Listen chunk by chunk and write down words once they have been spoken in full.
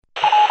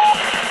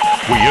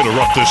We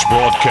interrupt this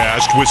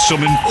broadcast with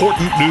some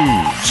important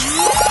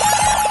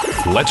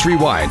news. Let's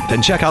rewind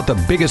and check out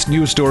the biggest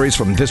news stories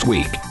from this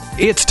week.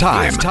 It's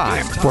time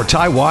for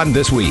Taiwan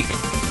This Week.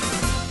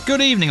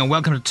 Good evening and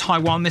welcome to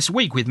Taiwan This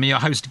Week with me, your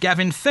host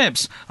Gavin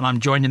Phipps. And I'm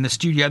joined in the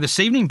studio this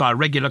evening by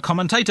regular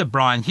commentator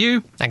Brian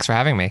Hugh. Thanks for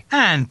having me.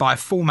 And by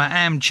former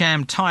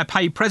AmCham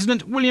Taipei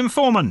President William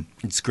Foreman.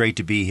 It's great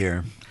to be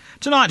here.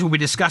 Tonight we'll be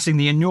discussing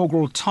the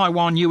inaugural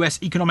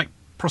Taiwan-US Economic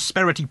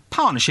Prosperity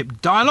Partnership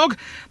Dialogue,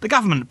 the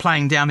government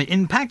playing down the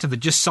impact of the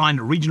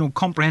just-signed Regional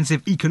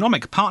Comprehensive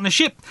Economic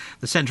Partnership,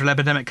 the Central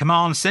Epidemic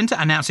Command Centre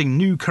announcing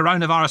new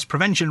coronavirus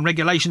prevention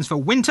regulations for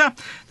winter,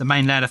 the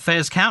Mainland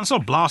Affairs Council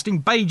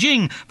blasting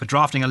Beijing for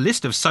drafting a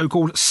list of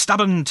so-called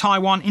stubborn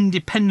Taiwan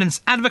independence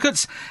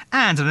advocates,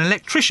 and an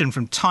electrician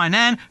from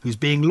Tainan who's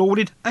being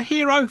lauded a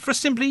hero for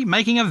simply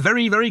making a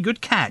very, very good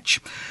catch.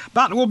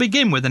 But we'll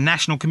begin with the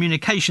National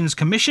Communications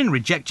Commission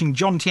rejecting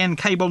Zhongtian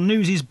Cable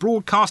News'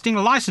 broadcasting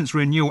licence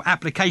renewal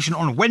application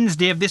on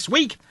Wednesday of this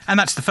week. And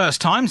that's the first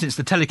time since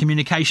the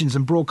Telecommunications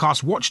and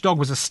Broadcast Watchdog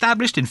was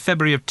established in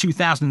February of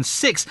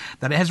 2006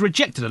 that it has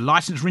rejected a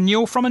licence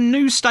renewal from a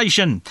news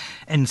station.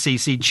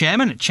 NCC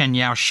Chairman Chen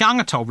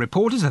Yao-shang told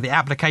reporters that the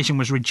application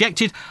was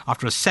rejected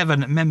after a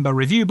 7-member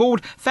review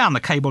board found the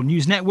cable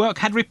news network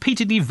had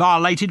repeatedly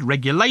violated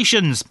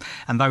regulations.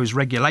 And those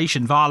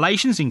regulation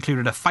violations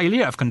included a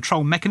failure of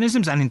control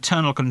mechanisms and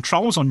internal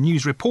controls on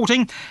news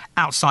reporting,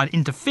 outside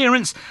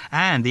interference,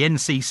 and the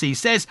NCC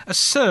says a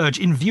surge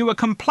in viewer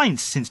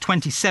complaints since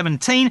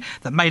 2017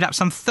 that made up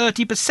some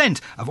 30%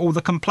 of all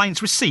the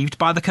complaints received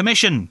by the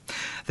Commission.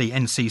 The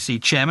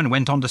NCC chairman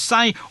went on to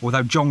say,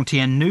 although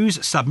Zhongtian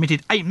News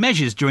submitted 8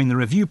 measures during the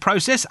review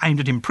process aimed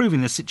at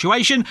improving the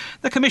situation,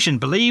 the Commission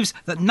believes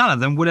that none of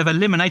them would have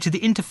eliminated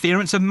the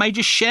interference of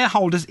major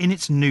shareholders in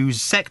its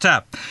news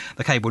sector.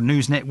 The cable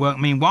news network,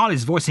 meanwhile,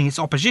 is voicing its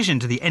opposition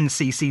to the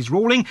NCC's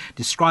ruling,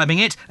 describing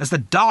it as the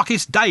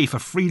darkest day for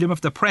freedom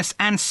of the press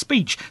and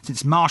speech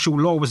since martial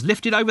law was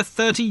lifted over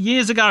 30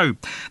 years ago.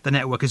 The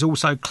network is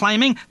also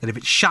claiming that if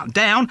it's shut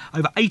down,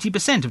 over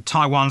 80% of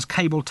Taiwan's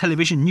cable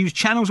television news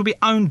channels will be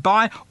owned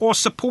by or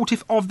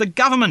supportive of the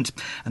government,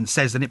 and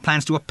says that it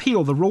plans to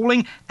appeal the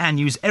ruling and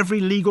use every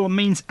legal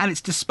means at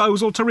its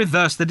disposal to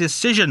reverse the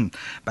decision.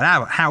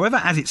 But however,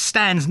 as it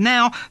stands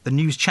now, the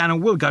news channel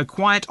will go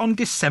quiet on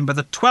December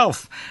the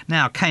 12th.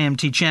 Now,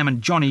 KMT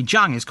Chairman Johnny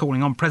Zhang is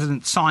calling on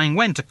President Tsai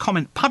Ing-wen to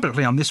comment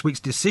publicly on this week's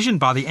decision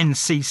by the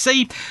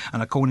NCC,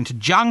 and according to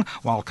Zhang,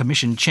 while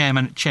Commission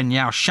Chairman Chen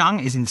Yao-shang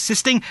is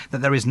insisting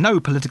that there is no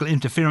political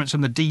interference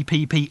from the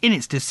DPP in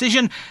its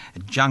decision,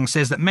 Zhang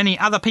says that many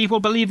other people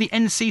believe the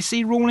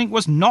NCC ruling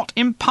was not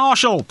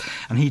impartial,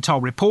 and he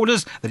told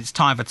reporters that it's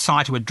time for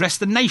Tsai to address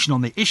the nation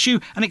on the issue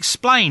and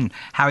explain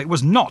how it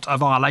was not a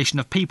violation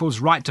of people's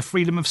right to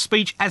freedom of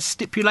speech as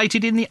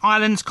stipulated in the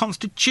island's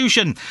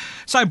constitution.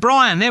 So,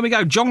 Brian, there we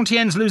go.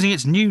 Zhongtian's losing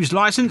its news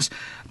licence,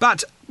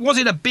 but was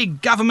it a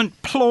big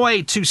government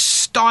ploy to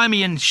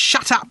stymie and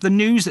shut up the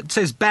news that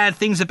says bad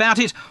things about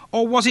it,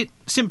 or was it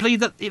simply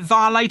that it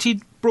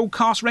violated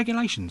broadcast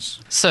regulations?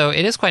 So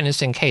it is quite an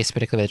interesting case,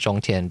 particularly with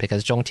Zhongtian,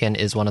 because Zhongtian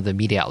is one of the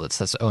media outlets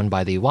that's owned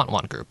by the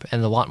Want Group,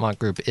 and the Want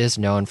Group is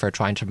known for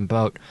trying to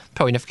promote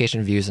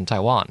pro-unification views in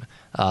Taiwan.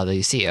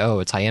 The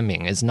CEO, Tsai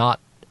Ing-wen, is not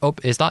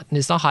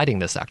hiding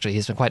this, actually.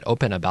 He's been quite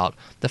open about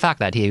the fact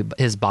that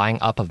his buying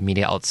up of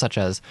media outlets such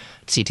as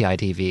CTI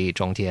TV,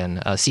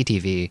 Zhongtian,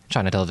 CTV,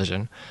 China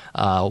Television,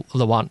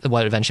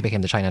 what eventually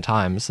became the China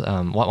Times,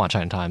 Want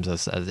China Times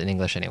as in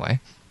English anyway,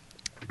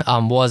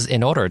 was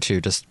in order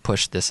to just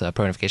push this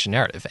pro-unification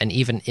narrative. And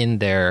even in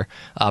their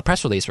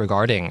press release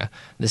regarding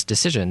this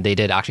decision, they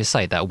did actually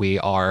cite that we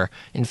are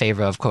in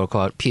favor of,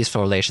 quote-unquote,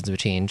 peaceful relations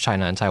between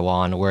China and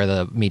Taiwan. We're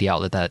the media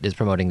outlet that is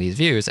promoting these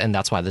views, and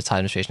that's why the Tsai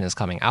administration is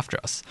coming after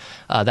us.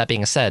 That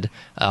being said,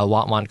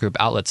 Want Group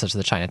outlets such as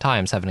the China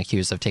Times have been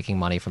accused of taking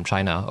money from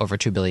China, over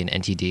 2 billion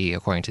NTD,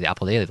 according to the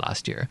Apple Daily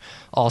last year.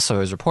 Also, it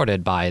was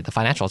reported by the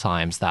Financial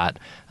Times that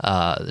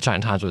the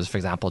China Times was, for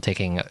example,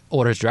 taking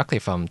orders directly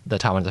from the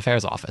Taiwan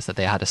Affairs Office, that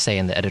they had a say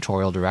in the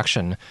editorial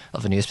direction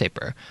of a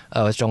newspaper.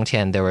 With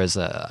Zhongtian, there was,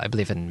 I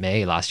believe in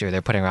May last year,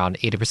 they're putting around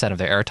 80% of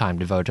their airtime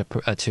devoted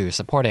to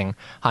supporting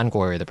Han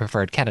Kuo-yu, the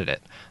preferred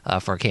candidate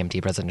for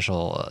KMT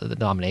presidential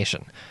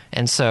nomination.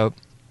 And so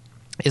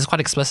is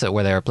quite explicit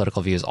where their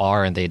political views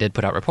are, and they did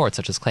put out reports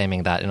such as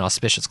claiming that an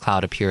auspicious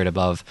cloud appeared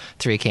above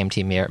 3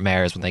 KMT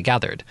mayors when they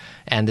gathered.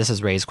 And this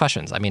has raised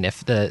questions. I mean,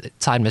 if the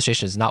Tsai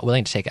administration is not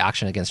willing to take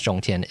action against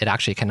Zhongtian, it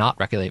actually cannot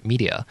regulate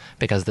media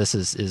because this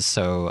is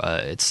so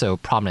it's so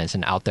prominent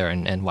and out there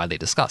and widely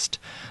discussed.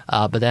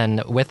 But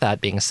then with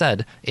that being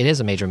said, it is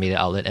a major media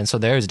outlet, and so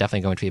there is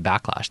definitely going to be a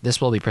backlash.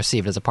 This will be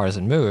perceived as a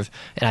partisan move,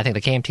 and I think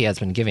the KMT has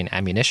been given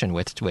ammunition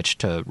with which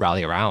to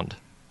rally around.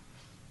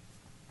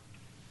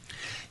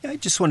 Yeah, I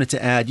just wanted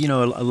to add,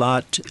 a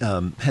lot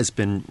has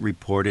been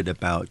reported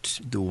about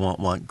the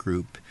Want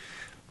Group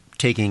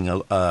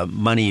taking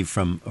money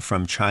from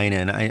China,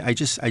 and I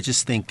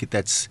just think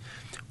that's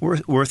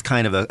worth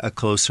kind of a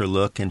closer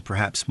look and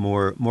perhaps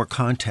more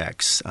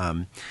context.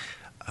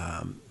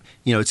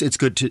 it's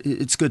good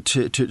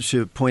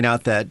to point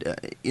out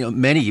that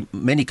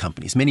many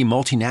companies, many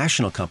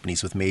multinational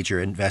companies with major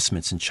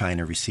investments in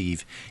China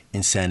receive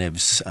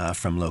incentives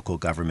from local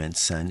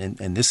governments, and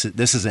this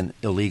isn't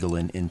illegal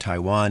in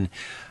Taiwan.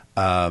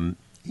 The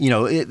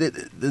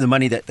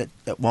money that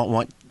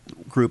Want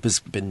Group has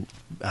been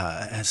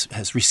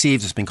has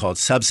received has been called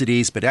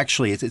subsidies, but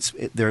actually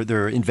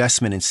they're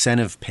investment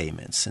incentive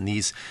payments, and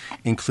these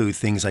include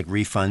things like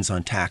refunds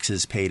on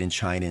taxes paid in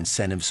China,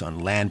 incentives on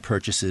land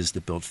purchases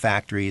to build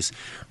factories,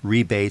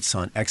 rebates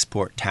on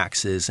export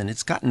taxes, and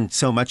it's gotten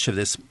so much of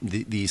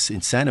these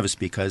incentives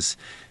because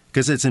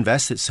it's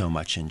invested so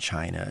much in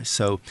China.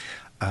 So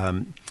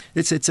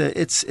it's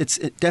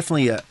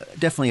definitely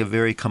a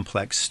very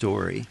complex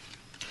story.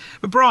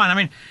 But Brian, I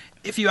mean,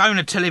 if you own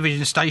a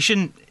television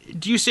station,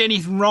 do you see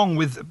anything wrong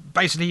with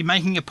basically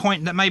making a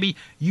point that maybe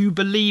you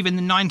believe in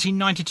the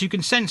 1992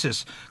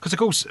 consensus? Because, of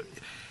course,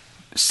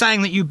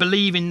 saying that you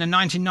believe in the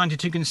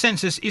 1992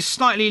 consensus is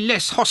slightly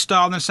less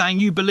hostile than saying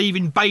you believe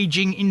in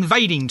Beijing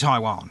invading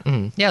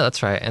Taiwan. Yeah,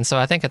 that's right. And so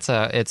I think it's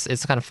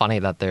kind of funny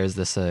that there's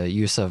this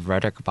use of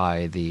rhetoric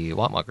by the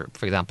Want Group,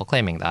 for example,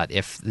 claiming that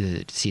if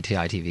the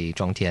CTI TV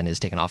Zhongtian is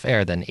taken off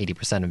air, then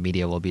 80% of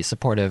media will be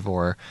supportive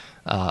or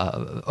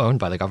owned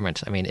by the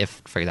government. I mean,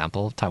 if, for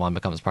example, Taiwan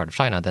becomes part of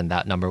China, then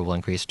that number will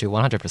increase to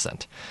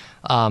 100%.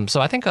 So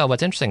I think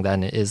what's interesting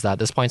then is that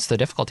this points to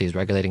difficulties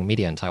regulating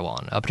media in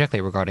Taiwan,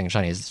 particularly regarding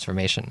Chinese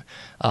disinformation.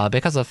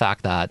 Because of the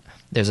fact that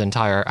there's an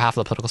entire half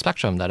of the political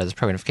spectrum that is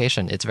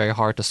pro-unification, it's very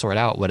hard to sort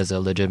out what is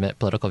a legitimate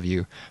political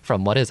view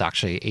from what is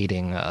actually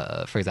aiding,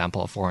 for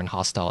example, a foreign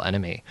hostile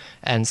enemy.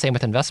 And same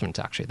with investment,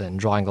 actually, then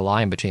drawing the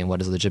line between what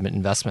is legitimate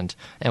investment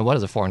and what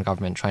is a foreign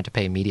government trying to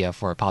pay media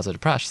for positive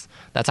press.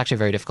 That's actually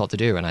very difficult to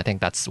do, and I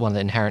think that's one of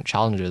the inherent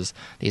challenges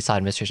the Tsai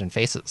administration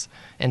faces.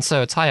 And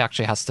so Tsai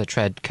actually has to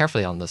tread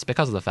carefully on this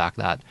because of the fact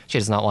that she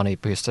does not want to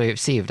be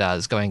perceived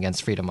as going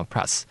against freedom of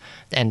press.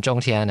 And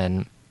Zhongtian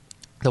and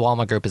the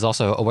Walmart Group is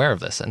also aware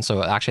of this, and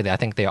so actually I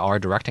think they are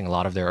directing a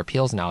lot of their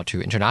appeals now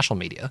to international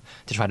media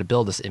to try to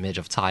build this image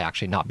of Tsai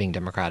actually not being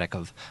democratic,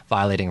 of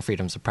violating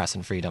freedoms of press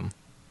and freedom.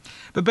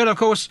 But Bill, of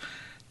course,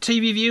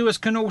 TV viewers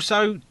can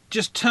also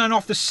just turn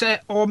off the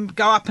set or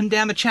go up and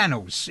down the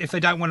channels if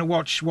they don't want to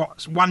watch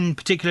what one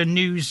particular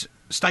news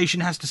station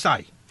has to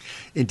say.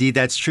 Indeed,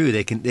 that's true.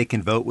 They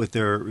can vote with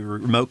their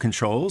remote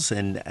controls,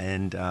 and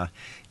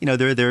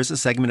there's a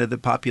segment of the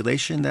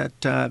population that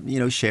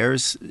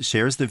shares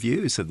the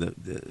views of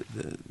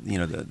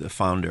the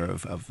founder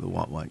of the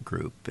Want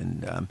Group,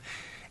 and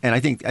I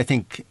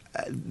think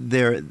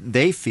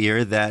they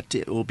fear that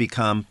it will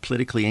become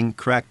politically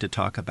incorrect to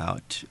talk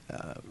about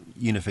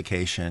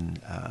unification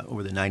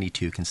or the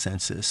 92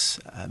 consensus,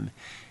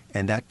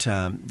 and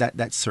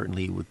that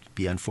certainly would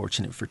be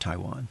unfortunate for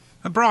Taiwan.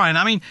 Brian,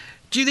 I mean,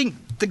 do you think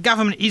the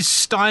government is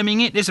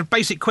stymieing it? There's a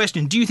basic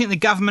question. Do you think the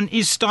government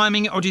is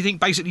stymieing it, or do you think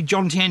basically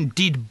Zhongtian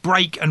did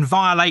break and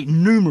violate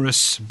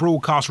numerous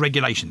broadcast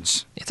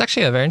regulations? It's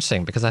actually very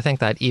interesting because I think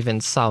that even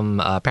some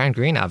Parent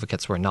Green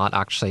advocates were not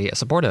actually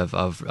supportive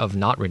of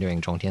not renewing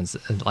Zhongtian's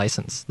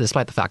license,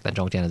 despite the fact that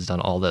Zhongtian has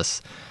done all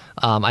this.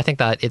 I think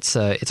that it's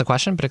a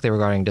question, particularly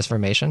regarding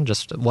disinformation.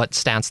 Just what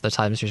stance the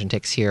Tsai administration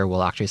takes here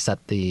will actually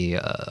set the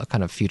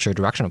kind of future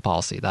direction of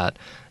policy. That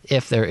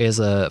if there is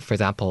for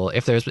example,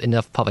 if there's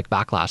enough public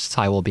backlash,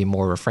 Tsai will be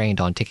more refrained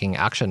on taking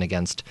action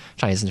against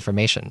Chinese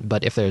disinformation.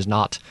 But if there's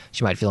not,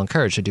 she might feel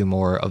encouraged to do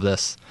more of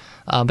this.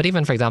 But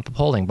even, for example,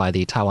 polling by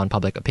the Taiwan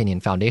Public Opinion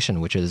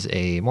Foundation, which is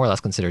a more or less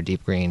considered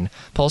deep green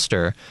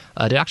pollster,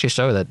 did actually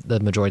show that the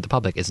majority of the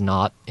public is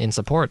not in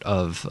support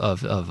of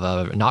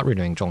not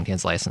renewing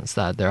Zhongtian's license,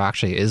 that there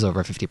actually is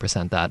over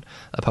 50% that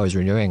oppose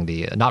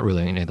not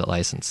renewing the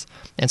license.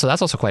 And so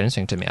that's also quite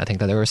interesting to me. I think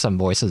that there were some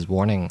voices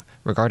warning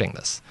regarding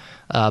this.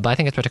 But I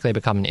think it's particularly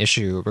become an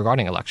issue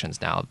regarding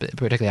elections now,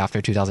 particularly after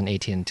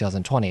 2018 and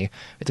 2020,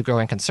 with a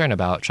growing concern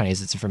about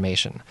Chinese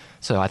disinformation.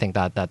 So I think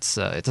that it's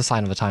a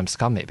sign of the times to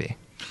come, maybe.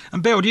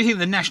 And Bill, do you think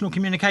the National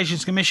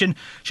Communications Commission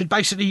should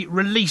basically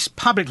release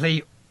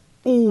publicly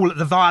all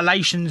the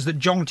violations that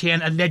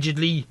Zhongtian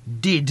allegedly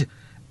did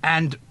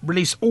and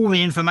release all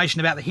the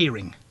information about the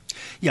hearing?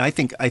 Yeah, I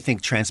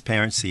think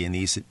transparency in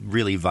these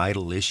really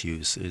vital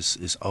issues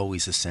is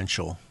always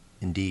essential,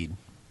 indeed.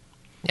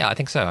 Yeah, I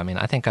think so. I mean,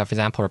 I think, for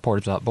example,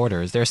 Reporters Without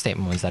Borders, their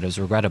statement was that it was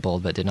regrettable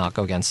but did not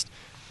go against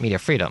media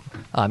freedom.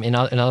 In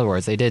other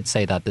words, they did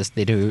say that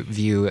they do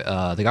view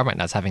the government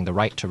as having the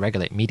right to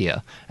regulate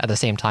media. At the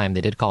same time,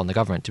 they did call on the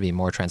government to be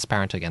more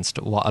transparent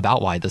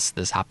about why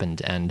this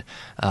happened and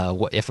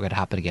if it could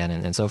happen again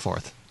and so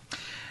forth.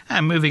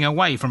 And moving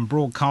away from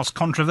broadcast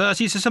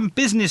controversies to some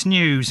business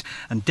news.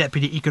 And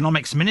Deputy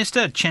Economics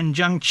Minister Chen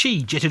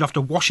Jiangqi jetted off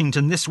to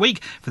Washington this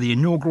week for the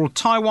inaugural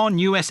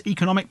Taiwan-US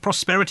Economic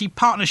Prosperity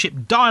Partnership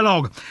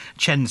Dialogue.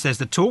 Chen says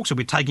the talks will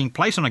be taking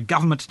place on a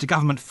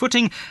government-to-government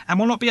footing and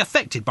will not be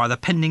affected by the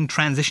pending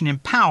transition in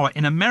power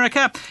in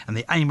America. And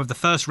the aim of the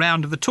first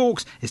round of the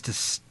talks is to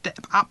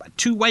step up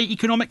two-way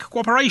economic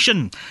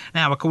cooperation.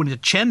 Now, according to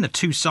Chen, the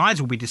two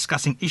sides will be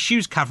discussing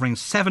issues covering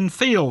 7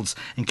 fields,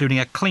 including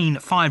a clean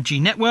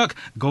 5G network, network,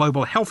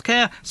 global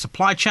healthcare,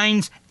 supply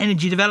chains,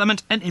 energy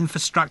development and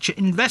infrastructure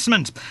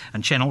investment.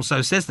 And Chen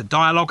also says the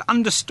dialogue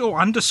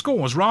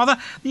underscores the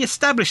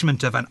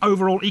establishment of an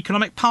overall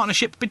economic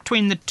partnership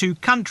between the two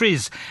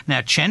countries.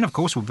 Now, Chen, of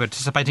course, will be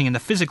participating in the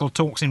physical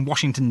talks in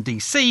Washington,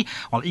 D.C.,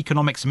 while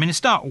Economics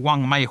Minister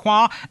Wang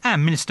Meihua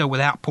and Minister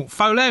without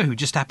Portfolio, who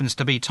just happens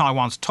to be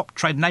Taiwan's top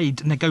trade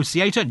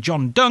negotiator,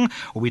 John Deng,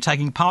 will be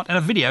taking part in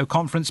a video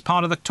conference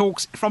part of the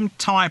talks from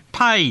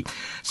Taipei.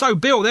 So,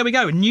 Bill, there we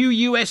go, new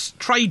US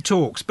trade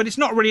talks, but it's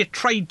not really a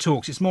trade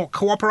talks, it's more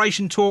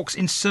cooperation talks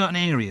in certain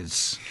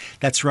areas.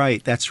 That's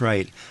right.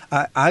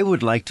 I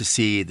would like to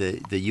see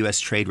the U.S.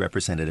 trade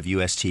representative,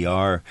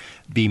 USTR,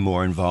 be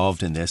more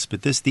involved in this,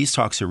 but these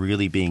talks are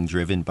really being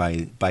driven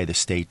by the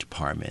State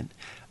Department.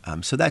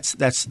 So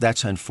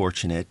that's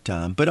unfortunate.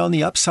 But on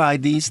the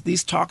upside,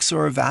 these talks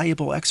are a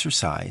valuable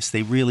exercise.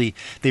 They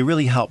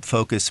really help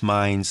focus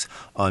minds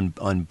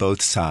on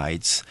both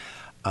sides.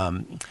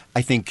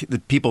 I think the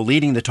people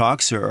leading the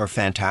talks are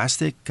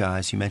fantastic.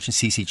 As you mentioned,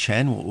 C.C.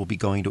 Chen will be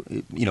going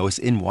to, is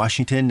in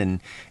Washington,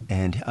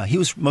 and he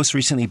was most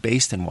recently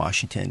based in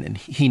Washington, and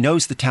he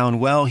knows the town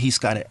well. He's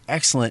got an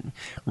excellent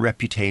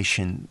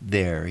reputation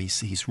there.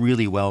 He's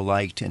really well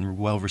liked and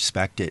well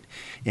respected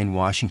in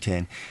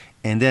Washington.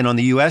 And then on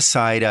the U.S.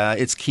 side,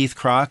 it's Keith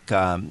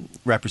Krach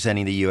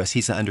representing the U.S.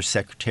 He's the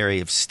Undersecretary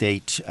of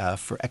State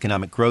for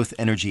Economic Growth,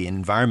 Energy, and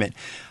Environment.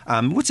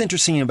 What's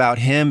interesting about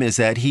him is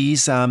that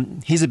he's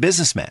a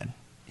businessman.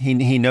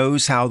 He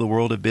knows how the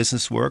world of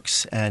business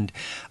works, and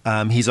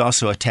he's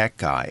also a tech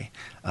guy.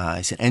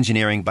 He's an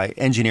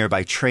engineer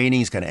by training.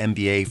 He's got an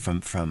MBA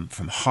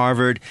from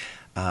Harvard.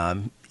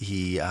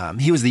 He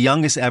was the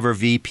youngest ever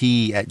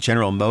VP at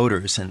General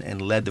Motors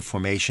and led the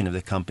formation of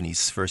the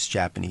company's first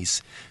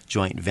Japanese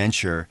joint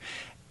venture.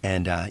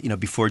 And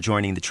before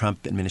joining the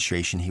Trump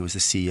administration, he was the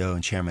CEO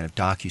and chairman of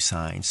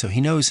DocuSign. So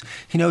he knows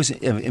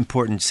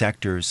important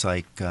sectors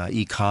like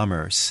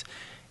e-commerce.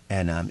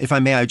 And if I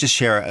may, I would just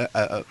share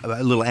a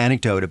little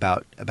anecdote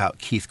about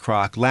Keith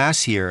Krach.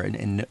 Last year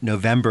in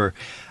November,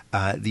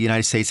 the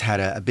United States had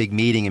a big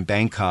meeting in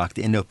Bangkok,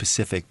 the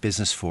Indo-Pacific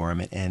Business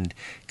Forum, and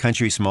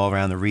countries from all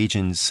around the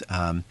regions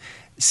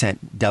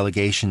sent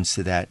delegations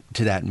to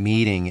that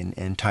meeting,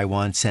 and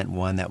Taiwan sent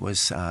one that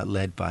was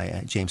led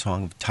by James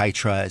Huang of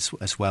Taitra,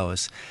 as well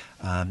as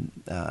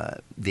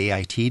the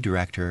AIT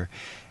director.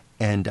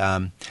 And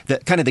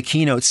the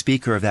keynote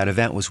speaker of that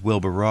event was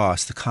Wilbur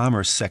Ross, the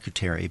Commerce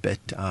Secretary. But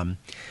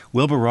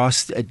Wilbur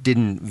Ross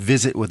didn't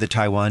visit with the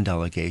Taiwan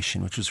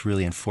delegation, which was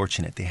really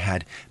unfortunate. They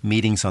had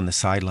meetings on the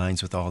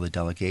sidelines with all the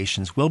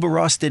delegations. Wilbur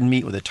Ross didn't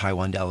meet with the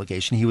Taiwan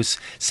delegation. He was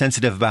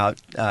sensitive about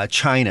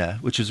China,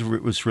 which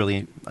was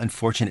really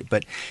unfortunate.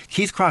 But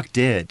Keith Krach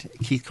did.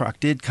 Keith Krach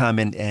did come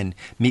and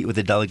meet with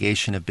a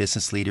delegation of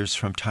business leaders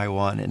from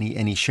Taiwan, and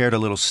he shared a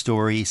little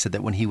story. He said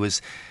that when he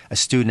was a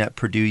student at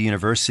Purdue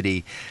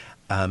University,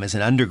 as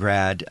an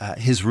undergrad,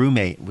 his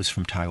roommate was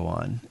from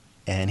Taiwan.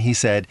 And he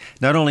said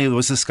not only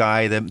was this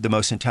guy the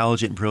most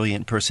intelligent,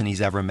 brilliant person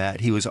he's ever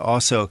met, he was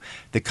also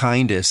the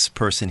kindest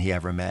person he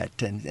ever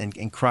met. And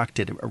Krach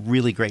did a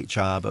really great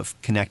job of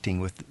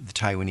connecting with the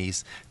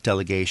Taiwanese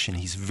delegation.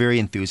 He's very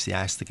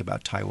enthusiastic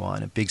about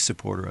Taiwan, a big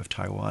supporter of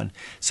Taiwan.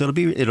 So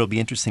it'll be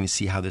interesting to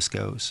see how this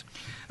goes.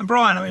 And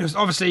Brian, it was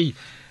obviously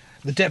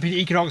the Deputy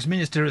Economics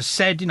Minister has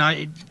said,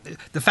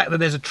 the fact that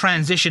there's a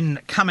transition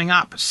coming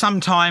up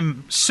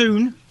sometime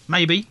soon,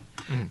 maybe,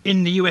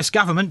 in the US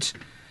government,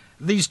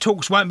 these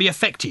talks won't be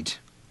affected.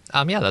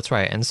 Yeah, that's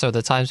right. And so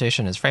the Time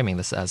Station is framing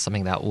this as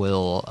something that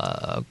will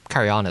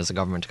carry on as a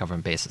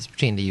government-to-government basis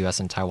between the U.S.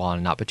 and Taiwan,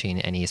 and not between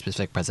any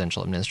specific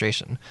presidential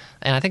administration.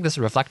 And I think this is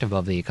reflective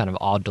of the kind of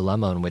odd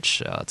dilemma in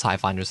which Tsai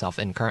finds herself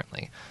in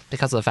currently,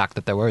 because of the fact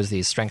that there was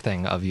the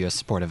strengthening of U.S.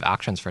 supportive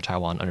actions for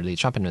Taiwan under the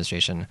Trump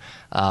administration,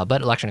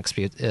 but election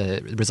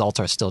results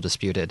are still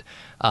disputed.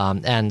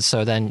 And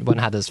so then one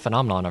had this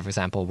phenomenon of, for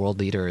example, world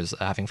leaders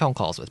having phone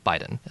calls with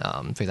Biden,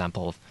 for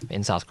example,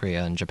 in South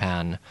Korea and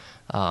Japan,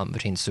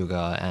 between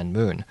Suga and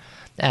Moon.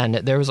 And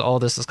there was all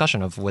this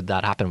discussion of, would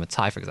that happen with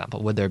Tsai, for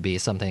example? Would there be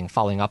something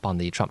following up on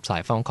the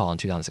Trump-Tsai phone call in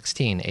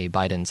 2016, a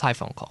Biden-Tsai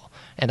phone call?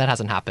 And that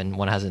hasn't happened.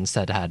 One has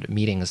instead had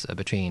meetings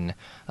between,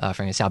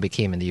 for instance, Xiaobi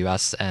Kim in the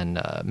U.S.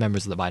 and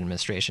members of the Biden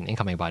administration,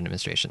 incoming Biden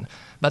administration.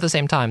 But at the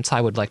same time,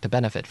 Tsai would like to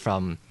benefit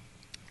from,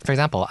 for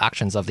example,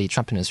 actions of the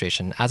Trump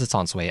administration as it's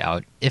on its way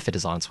out, if it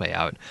is on its way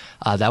out,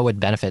 that would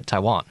benefit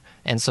Taiwan.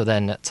 And so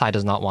then Tsai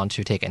does not want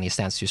to take any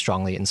stance too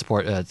strongly in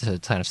support to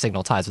kind of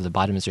signal ties with the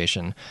Biden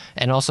administration,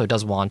 and also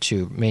does want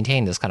to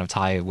maintain this kind of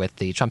tie with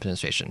the Trump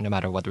administration, no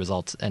matter what the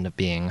results end up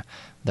being,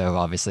 though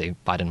obviously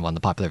Biden won the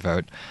popular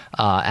vote,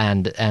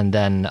 and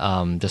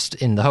then just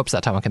in the hopes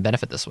that Taiwan can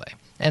benefit this way.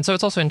 And so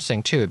it's also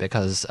interesting, too,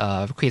 because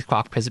Keith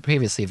Krach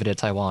previously visited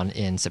Taiwan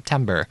in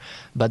September,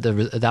 but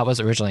that was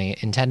originally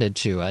intended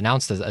to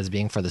announce this as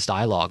being for this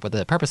dialogue, but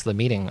the purpose of the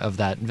meeting of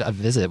that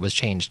visit was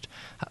changed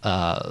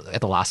at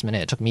the last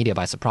minute. It took media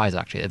by surprise,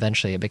 actually.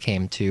 Eventually, it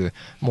became to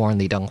mourn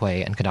Lee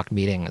Deng-hui and conduct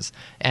meetings.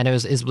 And it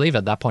was believed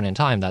at that point in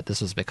time that this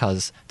was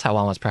because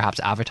Taiwan was perhaps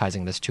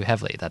advertising this too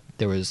heavily, that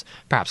there was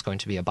perhaps going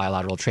to be a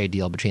bilateral bilateral trade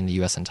deal between the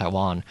U.S. and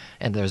Taiwan,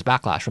 and there's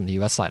backlash from the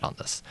U.S. side on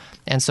this.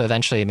 And so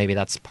eventually, maybe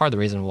that's part of the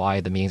reason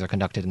why the meetings are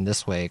conducted in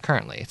this way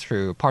currently,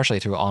 partially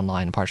through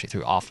online, partially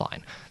through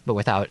offline, but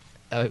without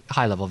a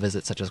high-level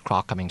visit such as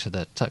Kroc coming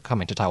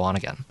to Taiwan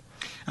again.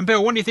 And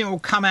Bill, what do you think will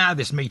come out of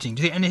this meeting?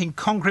 Do you think anything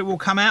concrete will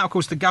come out? Of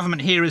course, the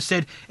government here has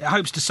said it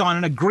hopes to sign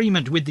an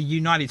agreement with the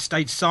United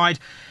States side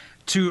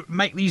to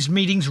make these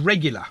meetings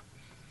regular,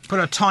 put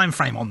a time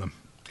frame on them.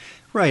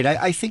 Right.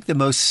 I think the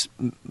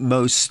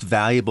most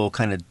valuable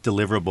kind of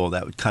deliverable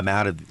that would come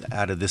out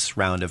of this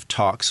round of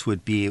talks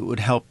would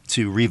help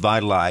to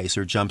revitalize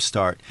or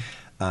jumpstart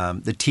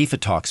the TIFA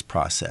talks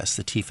process,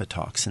 the TIFA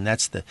talks, and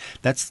that's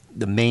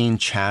the main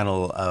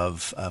channel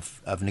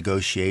of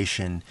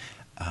negotiation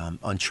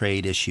on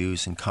trade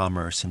issues and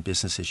commerce and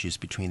business issues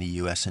between the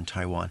U.S. and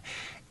Taiwan.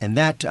 And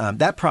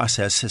that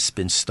process has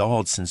been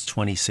stalled since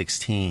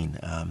 2016,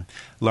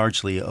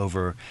 largely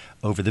over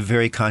the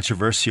very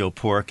controversial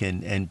pork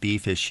and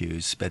beef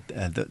issues. But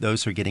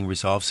those are getting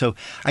resolved. So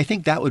I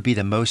think that would be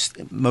the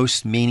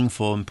most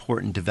meaningful,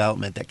 important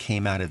development that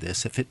came out of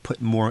this, if it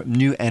put more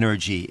new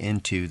energy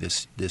into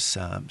this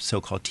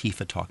so-called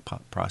TIFA talk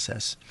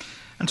process.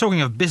 And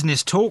talking of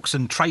business talks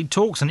and trade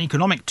talks and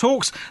economic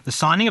talks, the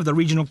signing of the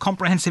Regional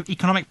Comprehensive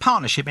Economic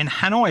Partnership in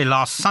Hanoi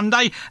last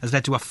Sunday has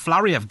led to a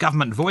flurry of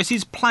government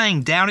voices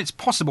playing down its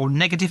possible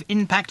negative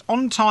impact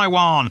on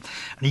Taiwan.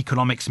 An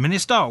economics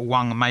minister,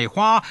 Wang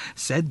Meihua,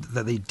 said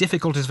that the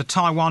difficulties for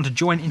Taiwan to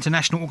join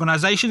international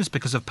organisations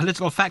because of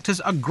political factors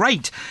are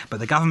great,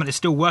 but the government is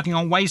still working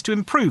on ways to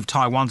improve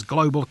Taiwan's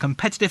global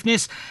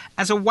competitiveness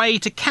as a way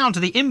to counter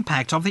the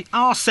impact of the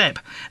RCEP.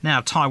 Now,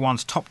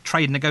 Taiwan's top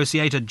trade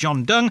negotiator,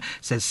 John Deng,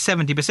 says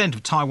 70%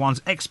 of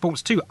Taiwan's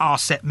exports to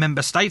RCEP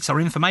member states are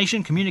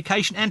information,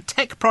 communication and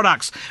tech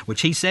products,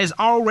 which he says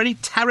are already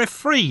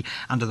tariff-free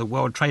under the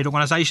World Trade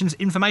Organization's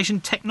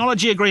Information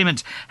Technology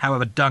Agreement.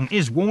 However, Deng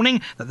is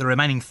warning that the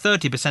remaining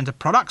 30% of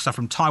products are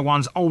from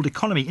Taiwan's old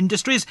economy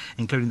industries,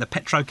 including the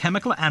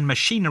petrochemical and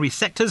machinery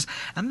sectors,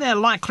 and they're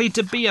likely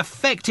to be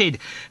affected.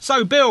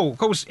 So, Bill, of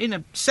course,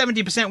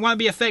 70% won't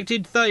be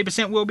affected,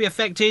 30% will be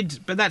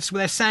affected, but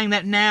they're saying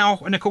that now,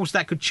 and of course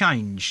that could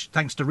change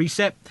thanks to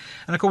RCEP.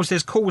 And of course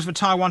there's calls for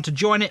Taiwan to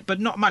join it,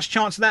 but not much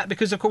chance of that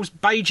because, of course,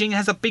 Beijing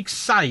has a big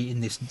say in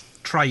this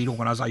trade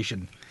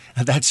organisation.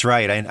 That's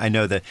right. I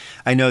know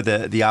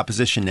the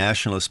opposition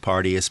Nationalist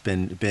Party has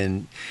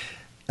been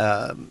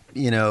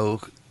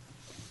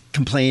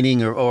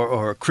complaining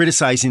or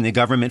criticizing the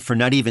government for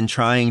not even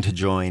trying to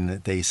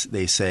join. They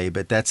say,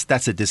 but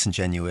that's a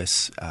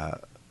disingenuous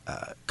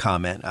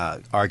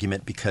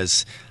argument,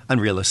 because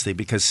unrealistic,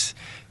 because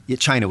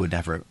China would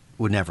never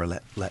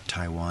let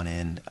Taiwan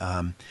in.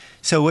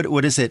 So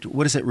what does it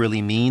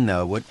really mean,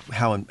 though?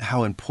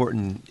 How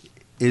important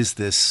is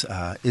this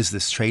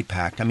trade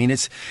pact? I mean,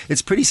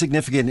 it's pretty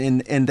significant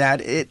in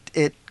that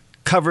it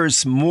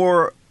covers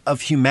more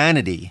of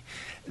humanity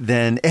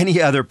than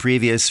any other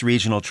previous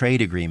regional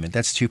trade agreement.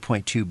 That's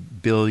 2.2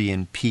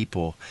 billion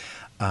people.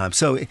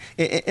 So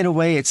in a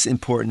way, it's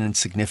important and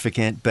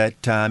significant,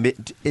 but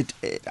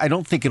I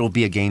don't think it'll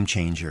be a game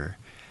changer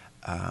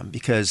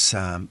because.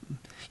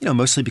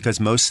 Mostly because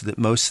most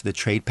of the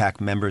trade pact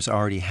members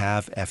already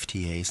have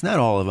FTAs. Not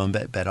all of them,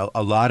 but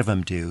a lot of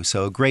them do.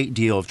 So a great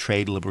deal of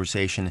trade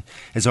liberalization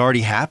has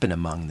already happened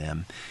among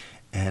them.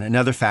 And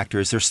another factor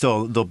is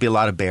there'll be a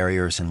lot of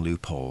barriers and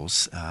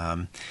loopholes,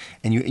 and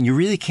you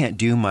really can't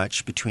do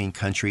much between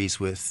countries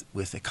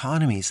with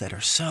economies that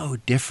are so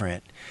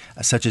different,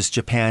 such as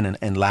Japan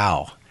and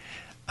Laos.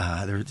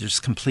 There's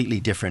completely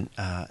different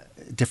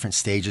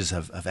stages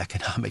of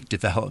economic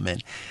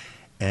development.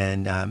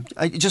 And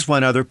just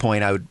one other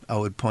point I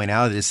would point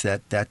out is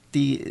that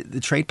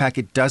the trade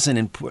packet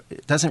doesn't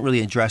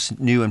really address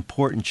new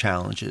important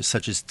challenges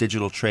such as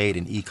digital trade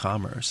and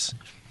e-commerce.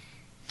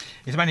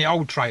 It's mainly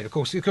old trade, of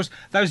course, because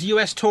those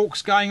US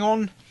talks going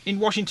on in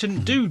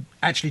Washington do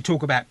actually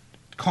talk about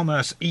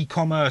commerce,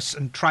 e-commerce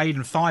and trade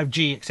and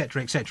 5G,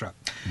 etc., etc.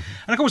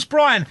 And of course,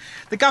 Brian,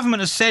 the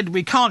government has said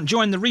we can't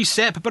join the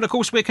RCEP, but of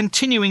course we're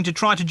continuing to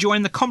try to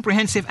join the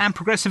Comprehensive and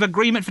Progressive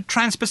Agreement for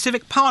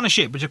Trans-Pacific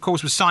Partnership, which of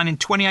course was signed in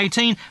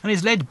 2018 and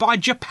is led by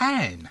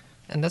Japan.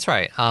 And that's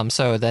right.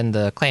 So then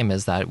the claim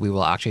is that we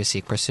will actually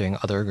seek pursuing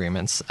other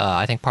agreements.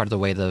 I think part of the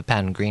way the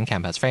Pan Green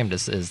Camp has framed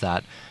this is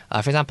that,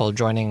 for example,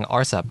 joining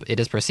RCEP, it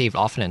is perceived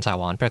often in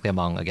Taiwan, particularly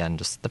among, again,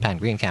 just the Pan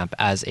Green Camp,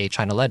 as a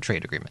China-led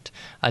trade agreement.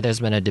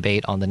 There's been a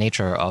debate on the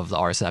nature of the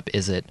RCEP.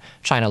 Is it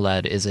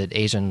China-led? Is it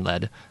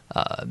Asian-led?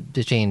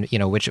 Between,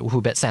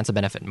 who stands to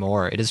benefit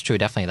more. It is true,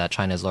 definitely, that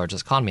China is the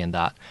largest economy in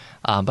that.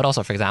 But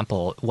also, for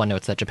example, one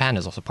notes that Japan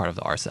is also part of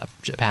the RCEP.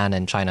 Japan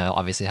and China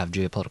obviously have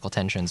geopolitical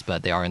tensions,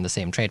 but they are in the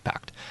same trade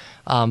pact.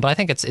 But I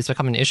think it's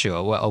become an issue,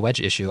 a wedge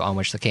issue on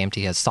which the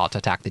KMT has sought to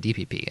attack the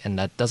DPP. And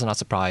that does not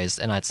surprise,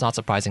 and it's not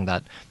surprising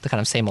that the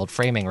kind of same old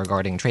framing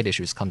regarding trade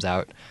issues comes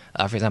out.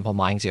 For example,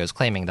 Ma Ying-jeou is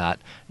claiming that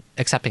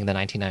accepting the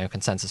 1990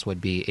 consensus would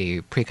be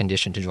a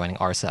precondition to joining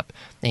RCEP.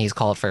 And he's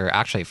called for,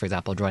 actually, for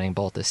example, joining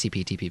both the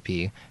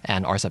CPTPP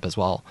and RCEP as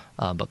well,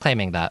 but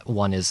claiming that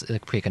one is a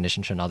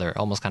precondition to another,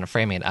 almost kind of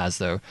framing it as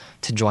though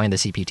to join the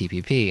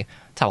CPTPP,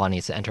 Taiwan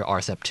needs to enter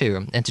RCEP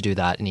too, and to do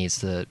that, it needs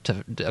to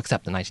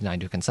accept the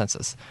 1992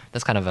 consensus.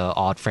 That's kind of an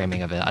odd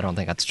framing of it. I don't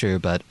think that's true,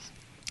 but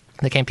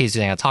the KMT is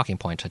using a talking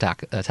point to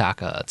attack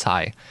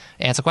Tsai.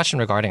 And it's a question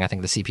regarding, I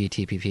think, the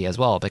CPTPP as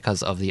well,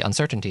 because of the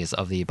uncertainties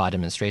of the Biden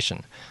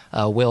administration.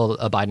 Will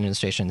a Biden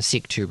administration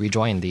seek to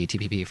rejoin the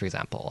TPP, for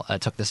example?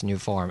 It took this new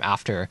form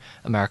after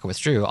America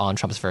withdrew on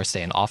Trump's first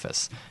day in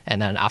office.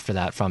 And then after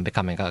that, from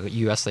becoming a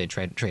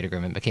U.S.-led trade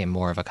agreement, became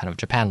more of a kind of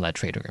Japan-led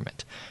trade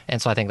agreement.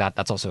 And so I think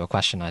that's also a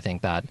question, I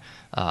think, that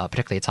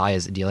particularly Tsai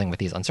is dealing with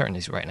these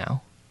uncertainties right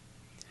now.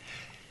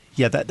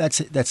 Yeah,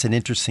 that's an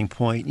interesting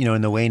point. You know,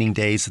 in the waning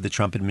days of the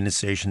Trump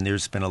administration,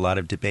 there's been a lot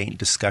of debate and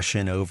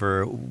discussion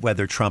over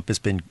whether Trump has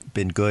been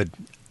good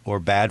or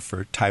bad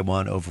for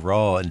Taiwan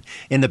overall. And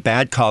in the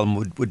bad column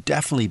would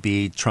definitely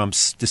be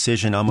Trump's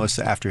decision almost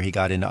after he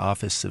got into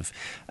office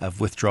of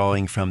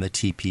withdrawing from the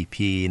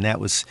TPP. And that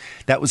was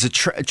a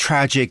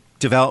tragic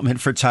development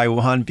for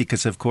Taiwan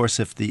because, of course,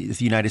 if the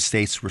United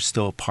States were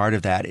still a part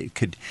of that, it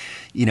could,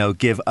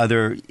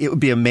 it would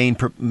be a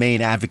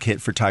main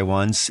advocate for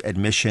Taiwan's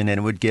admission, and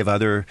it would give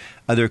other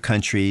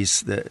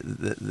countries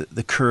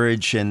the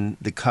courage and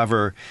the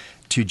cover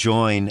to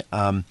join.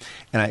 And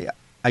I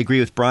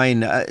agree with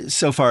Brian.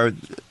 So far,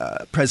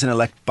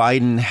 President-elect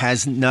Biden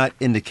has not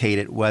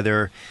indicated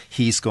whether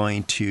he's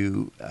going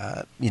to,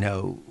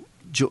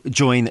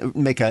 join,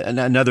 make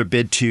another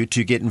bid to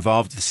get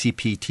involved with the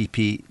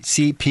CPTPP,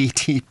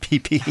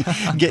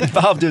 get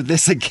involved with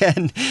this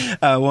again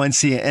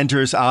once he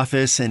enters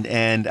office.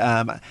 And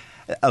a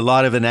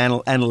lot of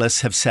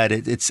analysts have said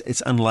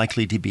it's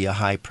unlikely to be a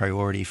high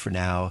priority for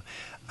now.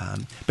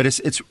 But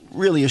it's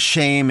really a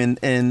shame in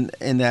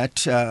that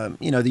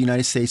the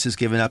United States has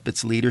given up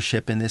its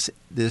leadership in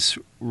this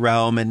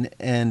realm,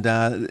 and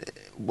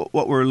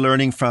what we're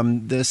learning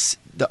from the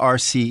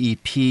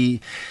RCEP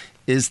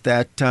is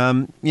that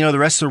the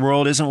rest of the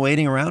world isn't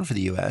waiting around for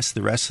the U.S.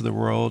 The rest of the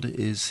world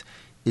is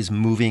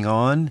moving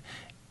on,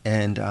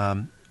 and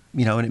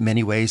in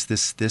many ways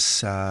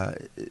this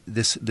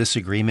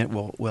agreement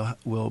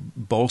will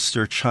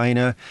bolster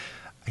China.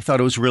 I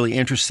thought it was really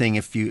interesting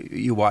if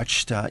you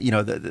watched,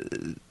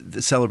 the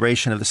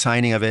celebration of the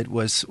signing of it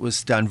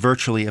was done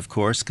virtually, of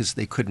course, because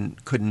they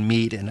couldn't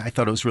meet. And I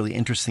thought it was really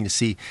interesting to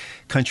see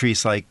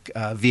countries like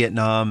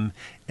Vietnam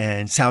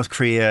and South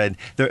Korea and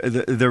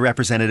their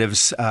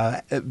representatives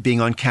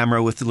being on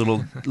camera with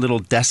little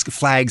desk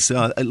flags,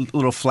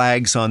 little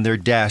flags on their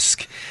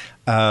desk.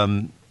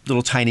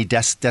 Little tiny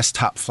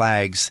desktop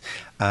flags,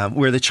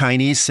 where the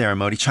China's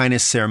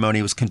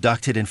ceremony was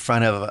conducted in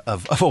front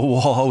of a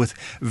wall with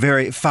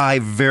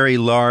five very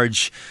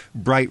large,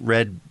 bright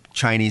red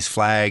Chinese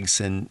flags,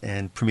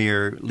 and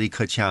Premier Li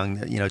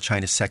Keqiang,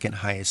 China's second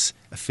highest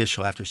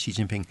official after Xi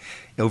Jinping,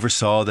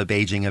 oversaw the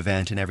Beijing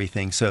event and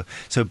everything. So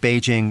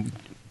Beijing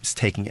is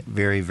taking it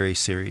very, very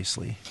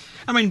seriously.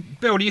 I mean,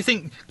 Bill, do you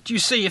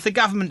see if the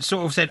government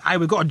sort of said, hey,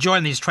 we've got to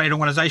join these trade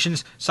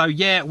organisations, so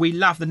yeah, we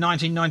love the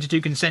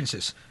 1992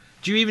 consensus.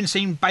 Do you even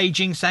see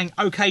Beijing saying,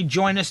 okay,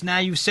 join us now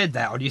you've said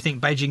that? Or do you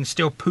think Beijing's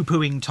still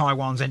poo-pooing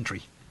Taiwan's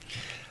entry?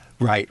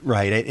 Right.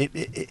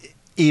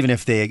 Even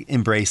if they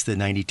embrace the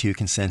 92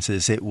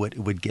 consensus, it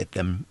wouldn't get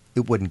them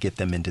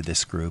into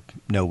this group.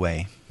 No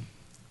way.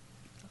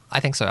 I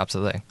think so,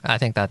 absolutely. I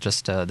think that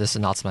just this is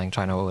not something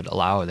China would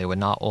allow. They would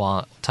not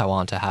want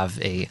Taiwan to have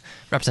a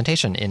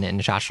representation in an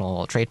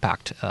international trade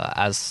pact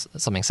as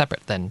something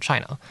separate than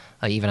China,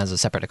 even as a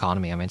separate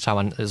economy. I mean,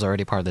 Taiwan is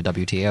already part of the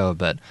WTO,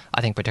 but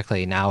I think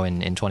particularly now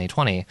in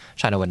 2020,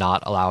 China would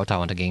not allow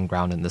Taiwan to gain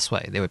ground in this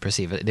way. They would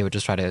perceive it. They would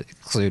just try to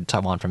exclude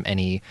Taiwan from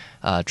any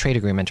trade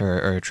agreement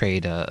or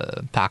trade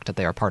pact that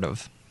they are part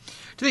of.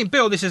 Do you think,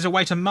 Bill, this is a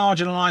way to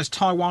marginalise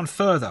Taiwan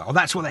further? Or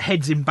that's what the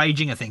heads in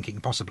Beijing are thinking,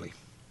 possibly?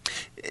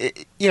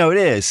 It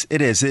is.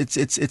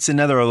 It's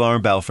another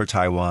alarm bell for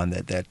Taiwan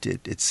that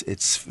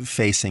it's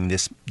facing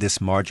this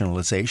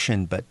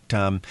marginalization. But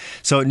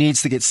so it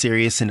needs to get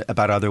serious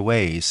about other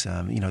ways.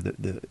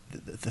 The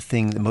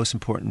most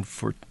important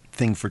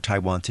thing for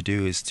Taiwan to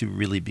do is to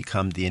really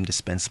become the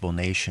indispensable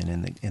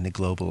nation in the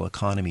global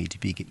economy, to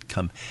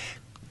become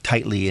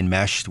tightly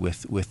enmeshed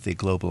with the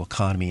global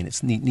economy, and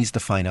it needs to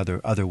find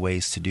other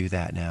ways to do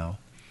that now.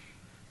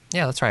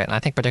 Yeah, that's right. And I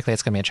think particularly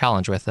it's going to be a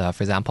challenge with, for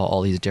example,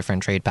 all these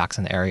different trade pacts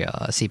in the area,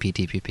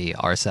 CPTPP,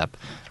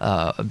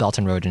 RCEP, Belt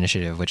and Road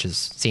Initiative, which is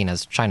seen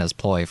as China's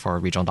ploy for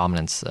regional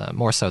dominance,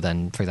 more so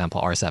than, for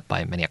example, RCEP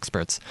by many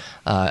experts.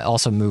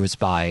 Also moves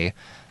by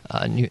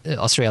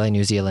Australia,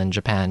 New Zealand,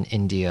 Japan,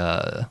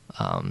 India,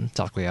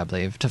 South Korea, I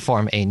believe, to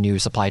form a new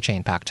supply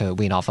chain pact to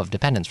wean off of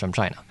dependence from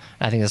China.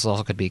 And I think this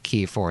also could be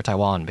key for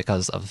Taiwan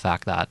because of the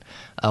fact that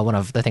one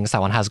of the things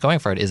Taiwan has going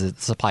for it is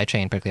its supply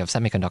chain, particularly of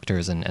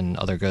semiconductors and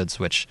other goods,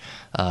 which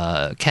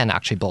can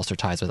actually bolster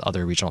ties with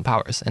other regional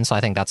powers. And so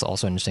I think that's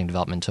also an interesting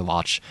development to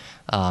watch.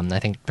 I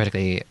think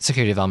particularly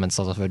security developments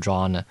also have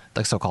drawn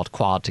the so-called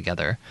Quad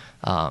together.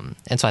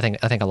 And so I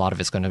think a lot of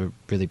it's going to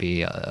really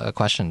be a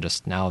question.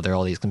 Just now there are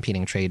all these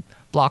competing trade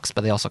blocks,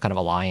 but they also kind of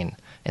align.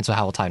 And so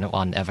how will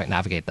Taiwan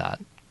navigate that?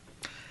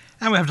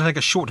 And we have to take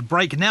a short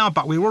break now,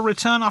 but we will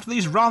return after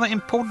these rather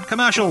important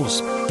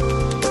commercials.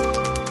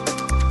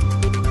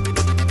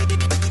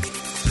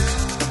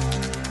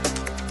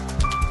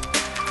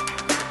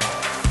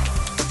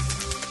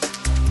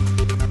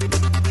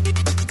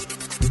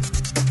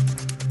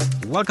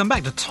 Welcome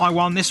back to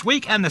Taiwan This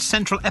Week, and the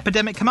Central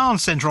Epidemic Command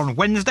Centre on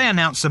Wednesday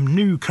announced some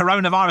new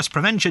coronavirus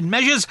prevention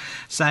measures,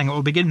 saying it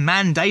will begin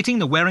mandating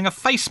the wearing of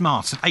face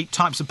masks at 8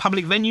 types of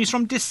public venues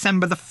from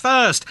December the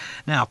 1st.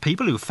 Now,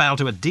 people who fail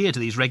to adhere to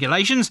these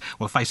regulations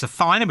will face a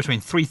fine of between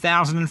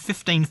 3,000 and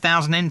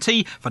 15,000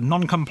 NT for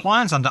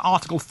non-compliance under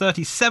Article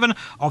 37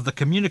 of the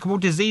Communicable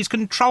Disease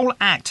Control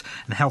Act.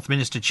 And Health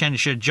Minister Chen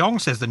Shih-chung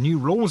says the new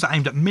rules are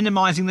aimed at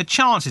minimising the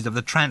chances of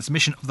the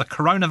transmission of the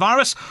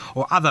coronavirus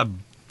or other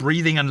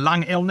breathing and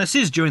lung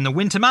illnesses during the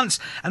winter months,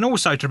 and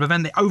also to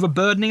prevent the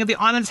overburdening of the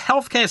island's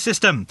healthcare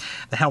system.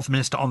 The health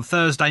minister on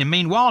Thursday,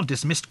 meanwhile,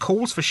 dismissed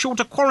calls for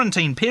shorter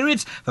quarantine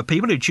periods for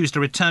people who choose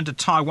to return to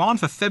Taiwan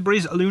for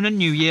February's Lunar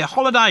New Year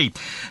holiday,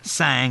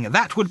 saying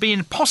that would be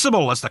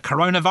impossible as the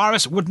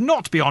coronavirus would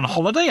not be on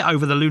holiday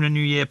over the Lunar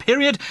New Year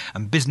period,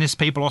 and business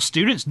people or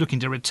students looking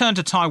to return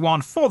to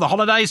Taiwan for the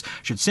holidays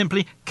should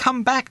simply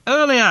come back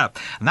earlier.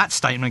 And that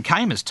statement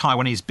came as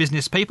Taiwanese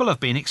business people have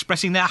been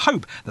expressing their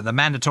hope that the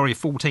mandatory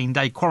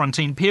 14-day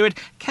quarantine period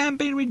can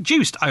be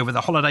reduced over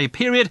the holiday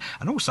period,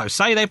 and also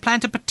say they plan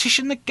to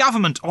petition the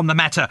government on the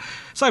matter.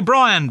 So,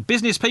 Brian,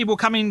 business people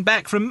coming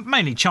back from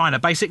mainly China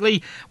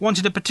basically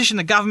wanted to petition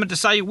the government to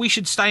say we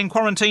should stay in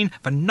quarantine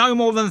for no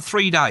more than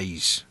 3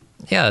 days.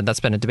 Yeah, that's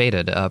been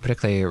debated,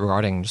 particularly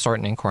regarding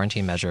shortening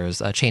quarantine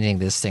measures, changing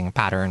the visiting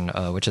pattern,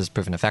 which has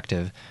proven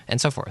effective, and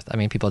so forth. I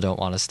mean, people don't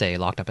want to stay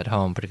locked up at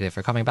home, particularly if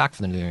they're coming back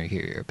from the Lunar New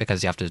Year,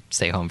 because you have to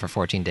stay home for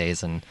 14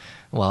 days. And,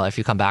 well, if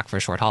you come back for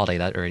a short holiday,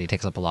 that already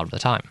takes up a lot of the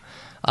time.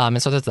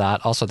 And so there's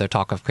that. Also, there's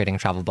talk of creating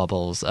travel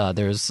bubbles. The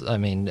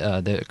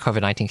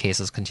COVID-19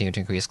 cases continue to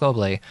increase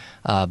globally,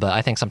 but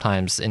I think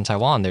sometimes in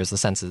Taiwan there's the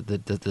sense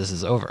that this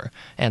is over.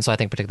 And so I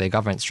think particularly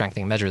government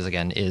strengthening measures,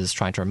 again, is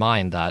trying to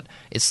remind that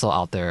it's still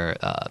out there,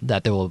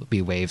 that there will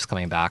be waves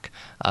coming back.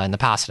 In the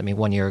past,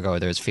 1 year ago,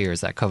 there was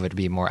fears that COVID would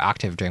be more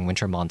active during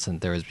winter months,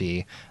 and there would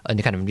be a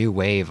kind of new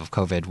wave of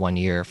COVID 1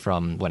 year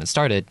from when it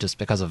started just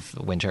because of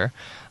winter.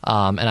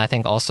 And I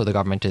think also the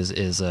government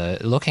is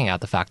looking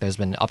at the fact there's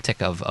been an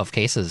uptick of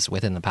cases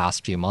within the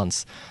past few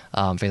months.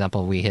 For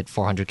example, we hit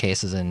 400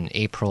 cases in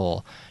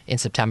April. In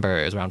September,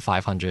 it was around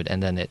 500,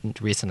 and then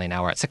recently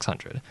now we're at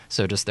 600.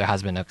 So just there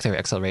has been a clear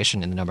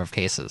acceleration in the number of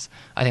cases.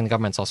 I think the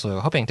government's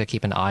also hoping to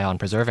keep an eye on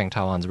preserving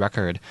Taiwan's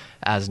record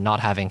as not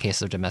having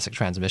cases of domestic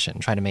transmission,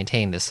 trying to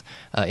maintain this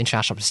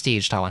international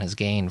prestige Taiwan has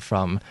gained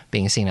from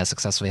being seen as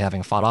successfully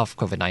having fought off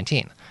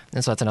COVID-19.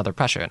 And so that's another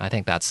pressure, and I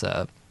think that's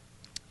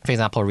for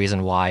example, a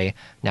reason why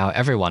now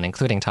everyone,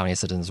 including Taiwanese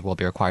citizens, will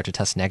be required to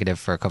test negative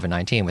for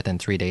COVID-19 within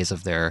 3 days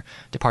of their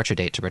departure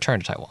date to return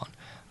to Taiwan.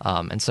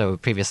 And so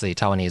previously,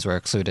 Taiwanese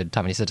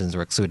citizens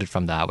were excluded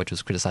from that, which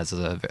was criticized as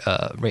a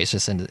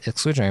racist and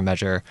exclusionary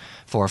measure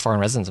for foreign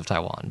residents of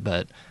Taiwan.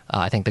 But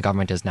I think the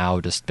government is now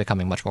just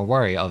becoming much more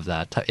wary of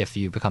that. If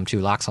you become too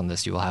lax on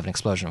this, you will have an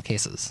explosion of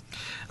cases.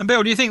 And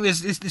Bill, do you think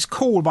this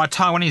call by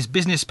Taiwanese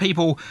business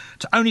people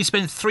to only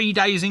spend 3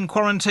 days in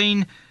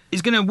quarantine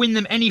is going to win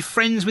them any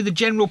friends with the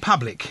general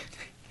public?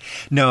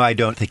 No, I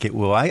don't think it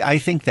will. I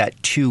think that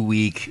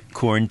 2-week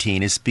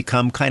quarantine has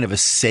become kind of a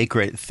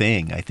sacred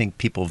thing. I think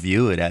people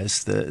view it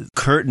as the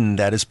curtain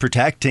that is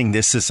protecting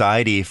this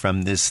society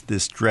from this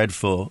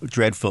dreadful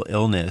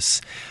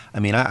illness. I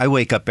mean, I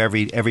wake up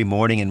every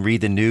morning and read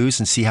the news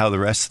and see how the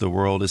rest of the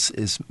world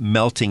is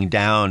melting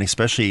down,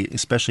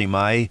 especially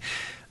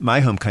my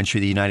home country,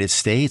 the United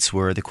States,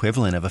 were the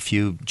equivalent of a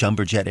few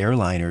jumbo jet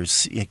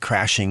airliners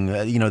crashing.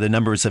 The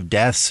numbers of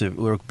deaths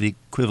were the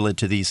equivalent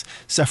to these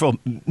several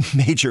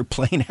major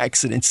plane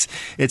accidents.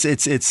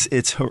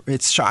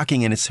 It's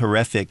shocking and it's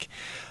horrific.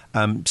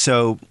 And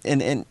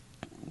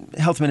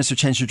Health Minister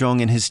Chen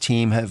Shih-chung and his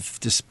team have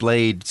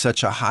displayed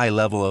such a high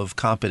level of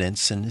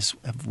competence and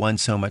have won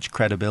so much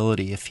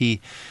credibility.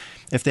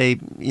 If they,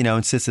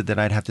 insisted that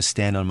I'd have to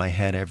stand on my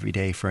head every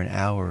day for an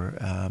hour,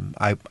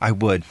 I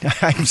would.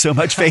 I have so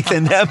much faith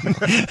in them,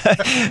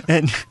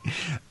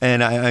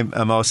 and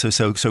I'm also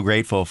so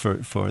grateful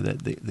for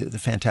the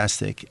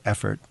fantastic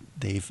effort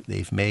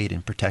they've made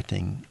in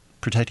protecting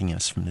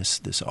us from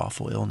this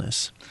awful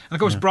illness. And of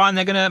course, Brian,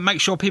 they're going to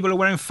make sure people are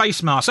wearing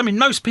face masks. I mean,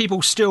 most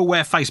people still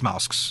wear face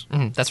masks.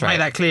 That's right. Make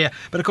that clear.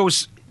 But of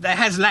course, there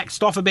has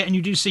laxed off a bit, and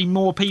you do see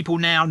more people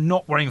now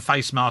not wearing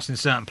face masks in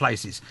certain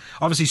places.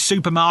 Obviously,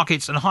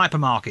 supermarkets and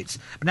hypermarkets.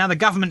 But now the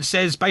government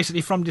says,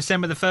 basically from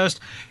December the 1st,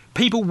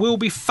 people will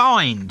be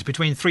fined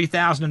between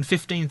 3,000 and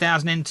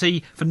 15,000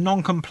 NT for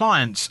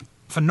non-compliance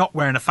for not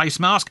wearing a face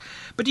mask.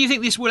 But do you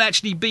think this will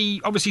actually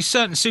be, obviously,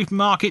 certain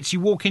supermarkets you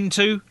walk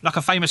into, like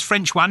a famous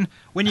French one,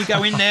 when you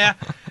go in there,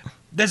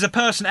 there's a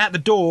person at the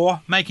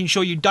door making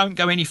sure you don't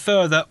go any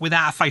further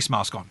without a face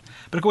mask on.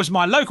 But of course,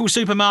 my local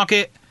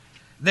supermarket,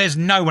 there's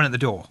no one at the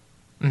door.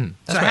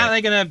 So how are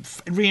they going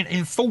to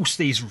enforce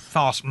these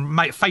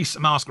face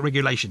mask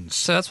regulations?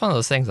 So that's one of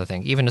those things, I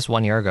think. Even just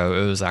 1 year ago,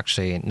 it was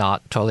actually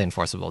not totally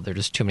enforceable. There are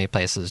just too many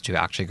places to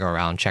actually go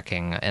around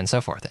checking and so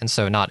forth. And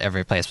so not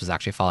every place was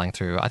actually following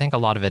through. I think a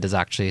lot of it is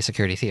actually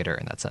security theater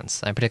in that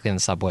sense. And particularly in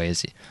the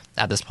subways,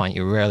 at this point,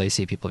 you rarely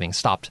see people being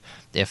stopped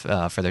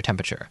for their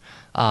temperature.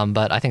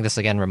 But I think this,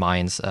 again,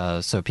 reminds,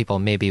 so people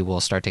maybe will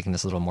start taking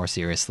this a little more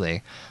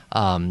seriously.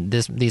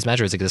 These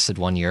measures existed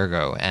 1 year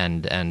ago,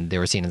 and they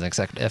were seen as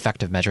an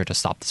effective measure to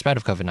stop the spread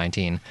of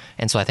COVID-19.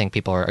 And so I think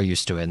people are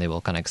used to it, and they will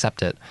kind of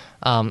accept it.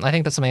 I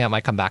think that's something that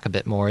might come back a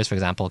bit more is, for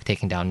example,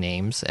 taking down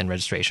names and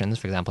registrations.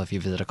 For example, if you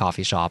visit a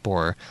coffee shop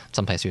or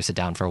someplace where you sit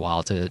down for a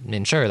while, to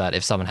ensure that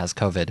if someone has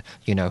COVID,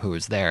 you know who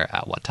was there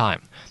at what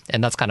time.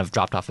 And that's kind of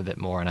dropped off a bit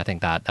more, and I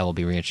think that will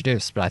be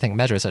reintroduced. But I think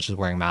measures such as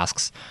wearing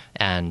masks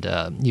and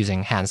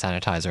using hand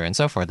sanitizer and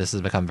so forth, this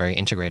has become very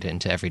integrated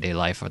into everyday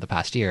life over the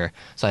past year.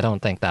 So I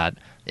don't think that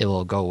it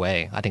will go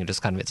away. I think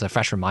it's a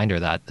fresh reminder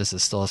that this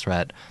is still a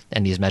threat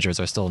and these measures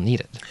are still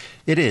needed.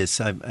 It is.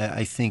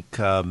 I think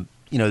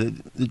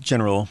the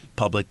general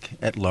public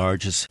at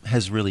large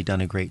has really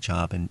done a great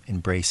job in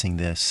embracing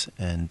this,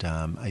 and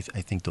I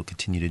think they'll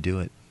continue to do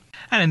it.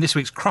 And in this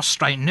week's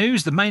Cross-Strait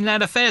news, the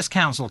Mainland Affairs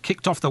Council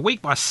kicked off the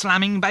week by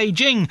slamming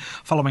Beijing,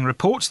 following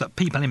reports that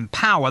people in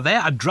power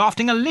there are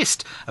drafting a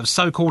list of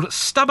so-called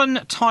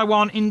stubborn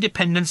Taiwan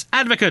independence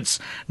advocates.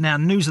 Now,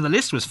 news of the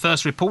list was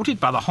first reported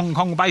by the Hong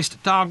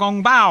Kong-based Da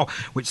Gong Bao,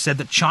 which said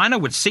that China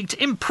would seek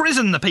to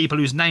imprison the people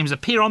whose names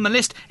appear on the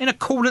list in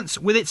accordance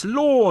with its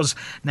laws.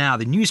 Now,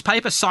 the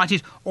newspaper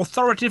cited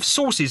authoritative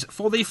sources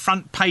for the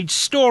front page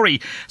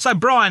story. So,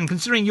 Brian,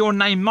 considering your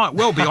name might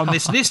well be on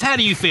this list, how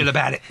do you feel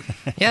about it?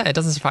 Yeah, it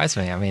doesn't surprise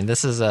me. I mean,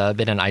 this has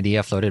been an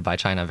idea floated by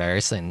China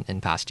variously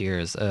in past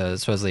years,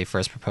 supposedly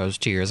first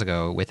proposed 2 years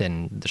ago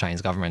within the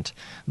Chinese government.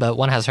 But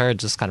one has heard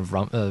just kind of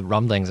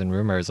rumblings and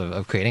rumors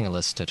of creating a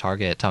list to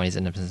target Taiwanese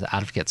independence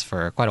advocates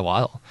for quite a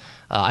while.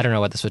 I don't know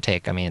what this would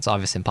take. I mean, it's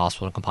obviously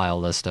impossible to compile a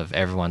list of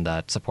everyone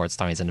that supports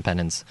Taiwanese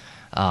independence.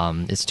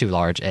 It's too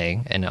large,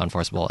 A, and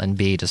unenforceable, and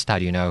B, just how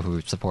do you know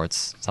who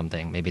supports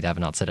something? Maybe they have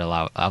not said it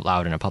out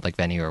loud in a public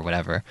venue or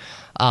whatever.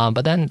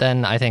 But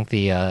then I think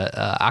the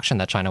action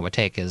that China would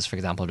take is, for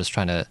example, just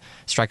trying to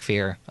strike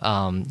fear.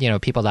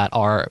 People that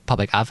are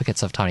public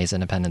advocates of Taiwanese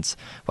independence,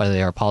 whether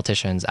they are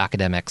politicians,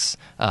 academics,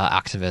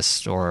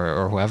 activists,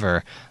 or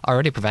whoever, are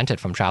already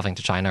prevented from traveling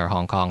to China or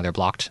Hong Kong. They're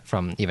blocked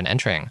from even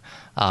entering.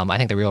 I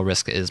think the real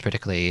risk is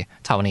particularly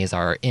Taiwanese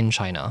are in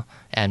China,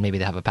 and maybe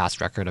they have a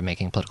past record of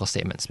making political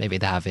statements. Maybe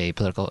they have a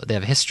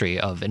history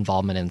of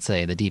involvement in,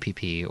 say, the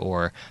DPP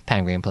or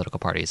pan-Green political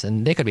parties,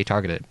 and they could be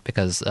targeted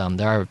because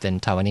there have been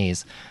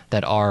Taiwanese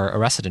that are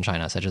arrested in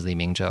China, such as Li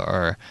Mingzhe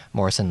or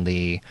Morrison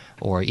Lee,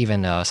 or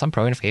even some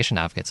pro-unification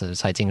advocates, such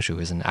as Cai Jingshu,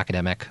 who's an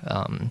academic,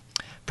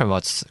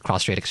 promotes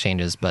cross-strait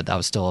exchanges, but that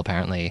was still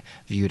apparently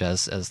viewed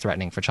as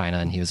threatening for China,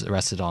 and he was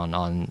arrested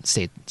on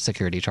state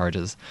security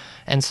charges.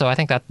 And so I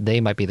think that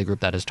they might be the group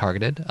that is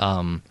targeted.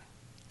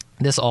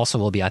 This also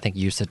will be, I think,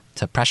 used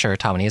to pressure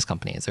Taiwanese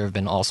companies. There have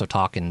been also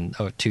talk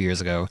 2 years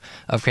ago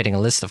of creating a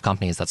list of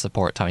companies that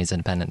support Taiwanese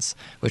independence,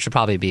 which would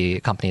probably be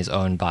companies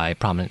owned by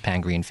prominent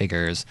pan-Green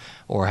figures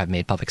or have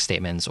made public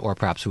statements, or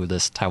perhaps who would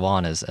list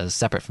Taiwan as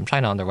separate from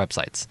China on their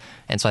websites.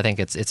 And so I think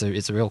it's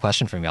a real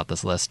question for me about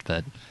this list,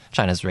 but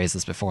China's raised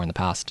this before in the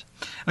past.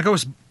 Of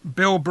course,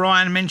 Bill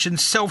Bryan mentioned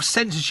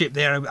self-censorship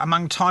there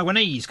among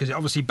Taiwanese, because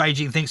obviously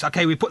Beijing thinks,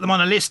 okay, we put them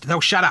on a list, they'll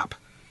shut up.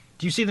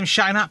 Do you see them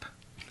shutting up?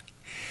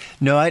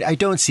 No, I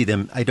don't see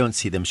them. I don't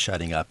see them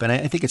shutting up, and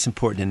I think it's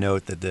important to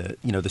note that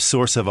the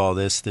source of all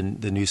this, the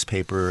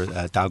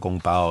newspaper Da Gong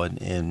Bao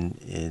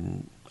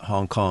in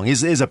Hong Kong,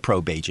 is a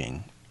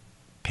pro-Beijing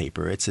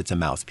paper. It's a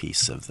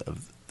mouthpiece of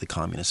the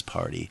Communist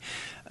Party,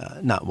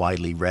 not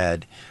widely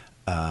read.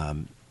 I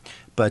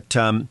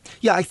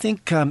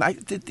think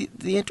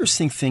the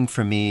interesting thing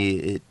for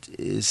me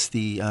is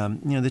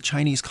the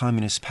Chinese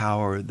Communist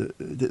power,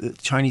 the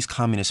Chinese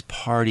Communist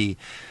Party.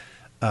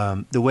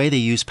 The way they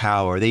use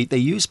power, they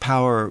use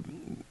power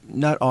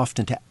not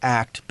often to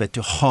act, but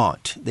to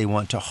haunt. They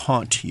want to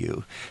haunt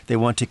you. They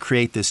want to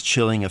create this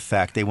chilling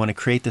effect. They want to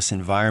create this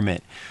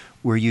environment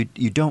where you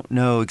don't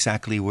know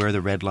exactly where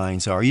the red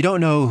lines are. You don't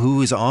know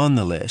who is on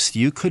the list.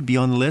 You could be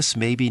on the list,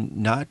 maybe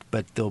not,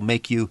 but they'll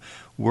make you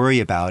worry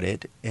about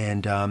it.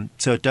 And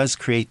so it does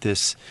create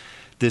this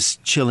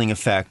chilling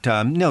effect.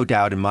 No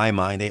doubt in my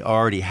mind, they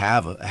already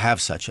have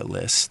such a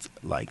list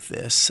like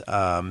this.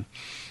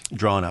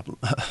 Drawn up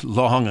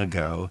long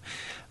ago.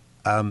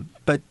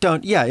 But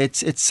don't. Yeah, it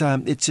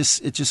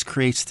just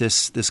creates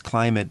this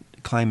climate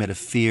of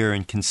fear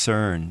and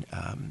concern,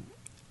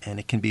 and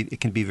it can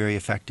be very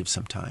effective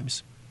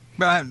sometimes.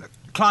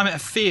 Climate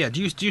of fear.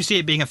 Do you see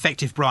it being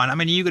effective, Brian? I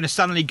mean, are you going to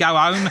suddenly go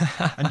home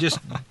and just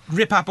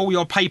rip up all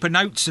your paper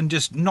notes and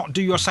just not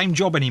do your same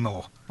job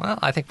anymore? Well,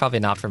 I think probably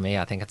not for me.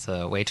 I think it's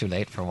way too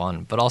late for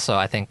one. But also,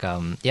 I think,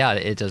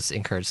 it does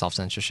encourage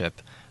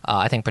self-censorship.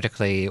 I think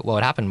particularly what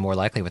would happen more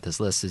likely with this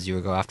list is you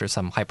would go after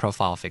some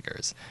high-profile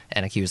figures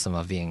and accuse them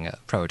of being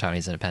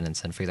pro-Taiwanese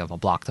independence and, for example,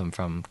 block them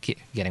from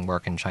getting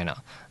work in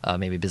China.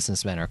 Maybe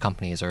businessmen or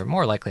companies, or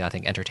more likely, I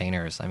think,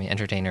 entertainers. I mean,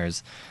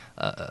 entertainers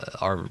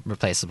are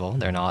replaceable.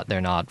 They're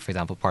not, for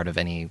example, part of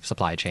any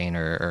supply chain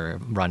or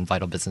run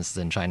vital businesses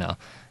in China.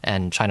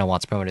 And China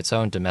wants to promote its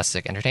own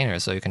domestic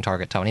entertainers, so you can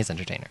target Taiwanese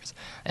entertainers.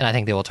 And I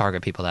think they will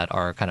target people that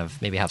are kind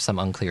of maybe have some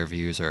unclear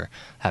views or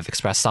have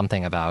expressed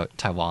something about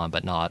Taiwan,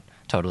 but not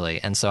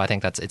totally. And so I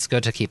think it's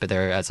good to keep it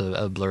there as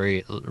a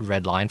blurry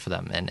red line for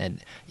them,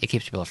 and it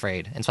keeps people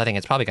afraid. And so I think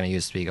it's probably going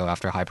to go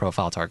after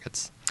high-profile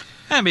targets.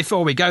 And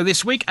before we go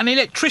this week, an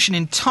electrician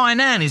in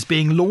Tainan is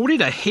being lauded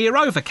a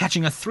hero for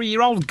catching a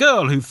 3-year-old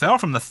girl who fell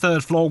from the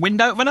third-floor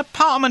window of an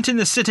apartment in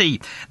the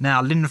city.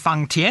 Now, Lin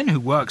Fang Tian,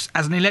 who works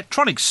as an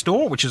electronics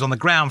store, which is on the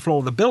ground floor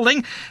of the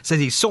building, says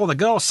he saw the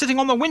girl sitting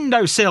on the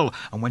windowsill,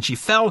 and when she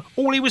fell,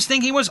 all he was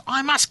thinking was,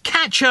 "I must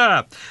catch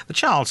her!" The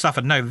child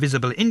suffered no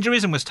visible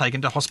injuries and was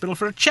taken to hospital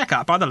for a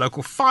checkup by the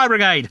local fire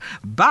brigade.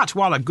 But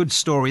while a good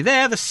story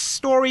there, the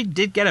story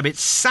did get a bit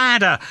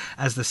sadder,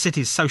 as the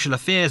city's Social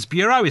Affairs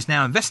Bureau is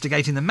now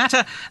investigating the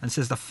matter and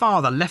says the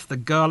father left the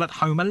girl at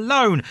home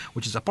alone,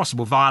 which is a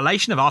possible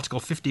violation of Article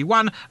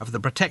 51 of the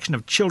Protection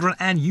of Children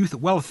and Youth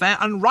Welfare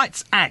and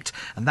Rights Act.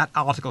 And that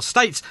article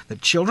states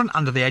that children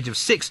under the age of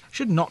 6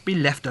 should not be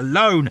left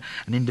alone.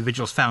 And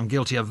individuals found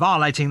guilty of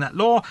violating that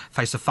law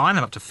face a fine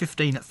of up to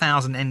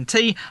 15,000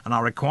 NT and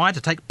are required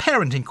to take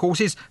parenting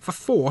courses for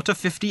 4 to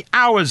 50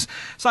 hours.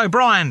 So,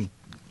 Brian,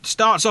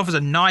 starts off as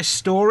a nice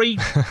story,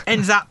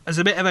 ends up as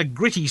a bit of a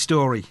gritty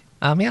story.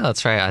 Yeah,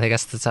 that's right. I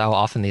guess that's how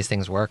often these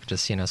things work.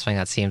 Just, something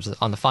that seems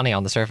funny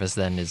on the surface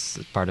then is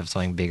part of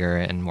something bigger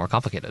and more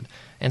complicated.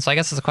 And so I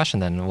guess it's a question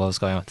then, what was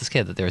going on with this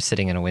kid, that they were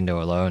sitting in a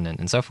window alone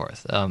and so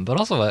forth. But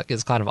also what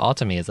is kind of odd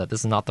to me is that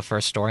this is not the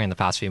first story in the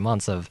past few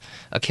months of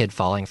a kid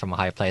falling from a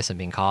high place and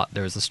being caught.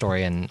 There was a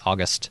story in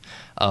August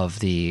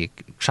of the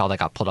child that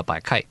got pulled up by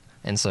a kite.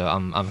 And so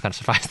I'm kind of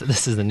surprised that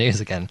this is the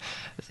news again,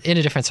 in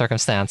a different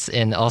circumstance,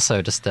 and also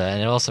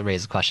and it also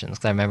raises questions.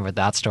 Because I remember with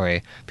that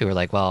story, people were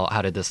like, "Well,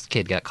 how did this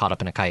kid get caught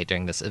up in a kite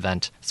during this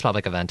event, this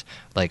public event?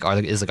 Like,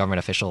 is the government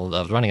official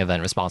of the running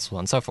event responsible,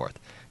 and so forth?"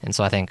 And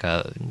so I think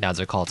now there's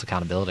a call to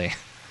accountability.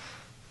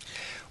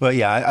 Well,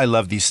 yeah, I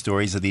love these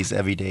stories of these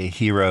everyday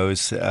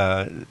heroes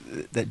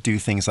that do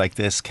things like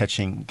this,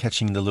 catching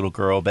the little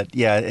girl. But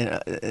yeah,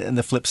 and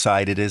the flip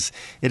side, it is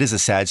a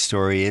sad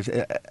story.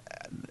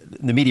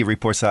 The media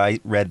reports I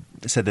read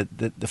said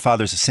that the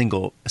father's a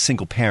single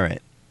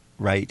parent,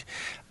 right?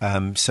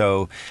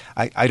 So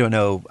I don't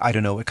know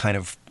what kind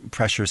of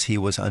pressures he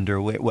was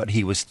under, where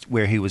he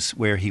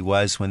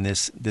was when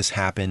this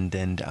happened,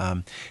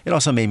 and it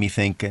also made me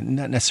think,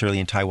 not necessarily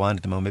in Taiwan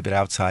at the moment, but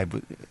outside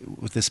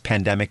with this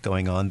pandemic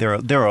going on,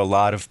 there are a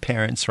lot of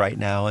parents right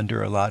now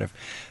under a lot of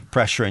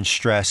pressure and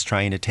stress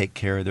trying to take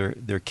care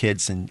of their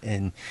kids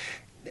and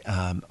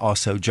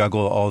also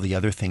juggle all the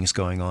other things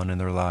going on in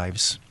their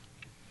lives.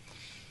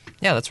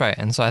 Yeah, that's right.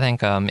 And so I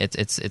think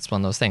it's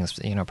one of those things,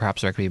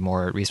 perhaps there could be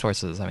more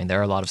resources. I mean, there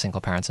are a lot of single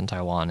parents in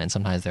Taiwan, and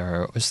sometimes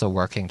they're still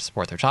working to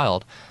support their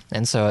child.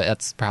 And so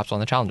that's perhaps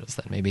one of the challenges,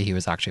 that maybe he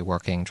was actually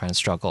working, trying to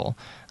struggle.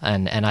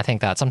 And I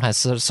think that sometimes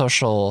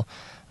social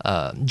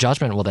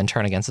judgment will then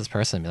turn against this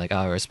person, be like,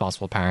 "Oh, a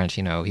responsible parent,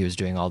 he was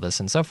doing all this,"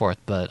 and so forth.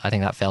 But I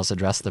think that fails to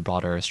address the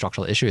broader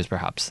structural issues,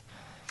 perhaps.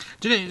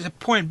 Do you think it's a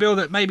point, Bill,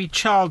 that maybe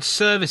child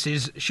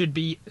services should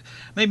be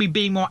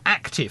more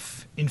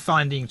active in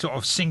finding sort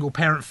of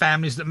single-parent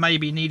families that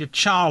maybe need a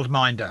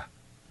childminder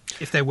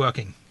if they're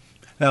working?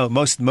 No,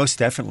 most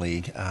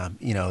definitely.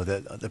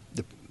 The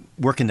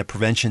work in the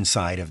prevention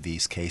side of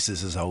these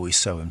cases is always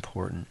so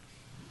important.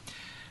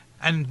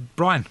 And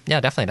Brian? Yeah,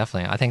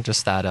 definitely. I think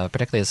just that,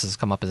 particularly this has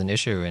come up as an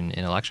issue in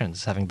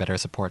elections, having better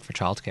support for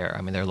childcare.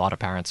 I mean, there are a lot of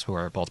parents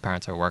both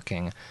parents are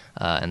working,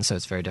 and so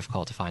it's very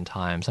difficult to find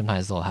time.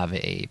 Sometimes they'll have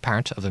a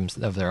parent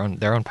of their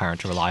own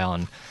parent to rely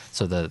on,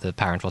 so the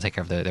parent will take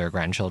care of their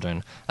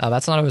grandchildren.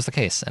 That's not always the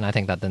case, and I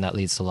think that then that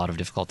leads to a lot of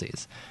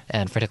difficulties.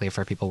 And particularly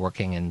for people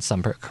working in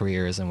some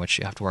careers in which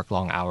you have to work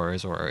long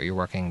hours, or you're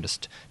working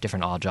just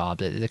different odd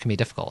jobs, it can be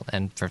difficult.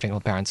 And for single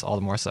parents, all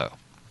the more so.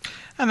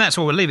 And that's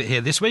where we'll leave it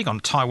here this week on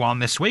Taiwan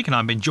This Week. And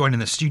I've been joined in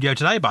the studio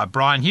today by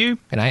Brian Hugh.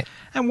 Good night.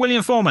 And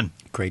William Foreman.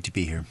 Great to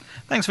be here.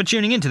 Thanks for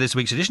tuning in to this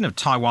week's edition of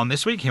Taiwan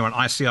This Week here on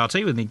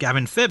ICRT with me,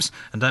 Gavin Phipps.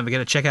 And don't forget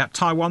to check out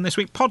Taiwan This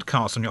Week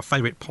podcast on your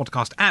favourite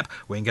podcast app,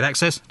 where you can get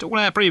access to all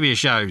our previous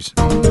shows.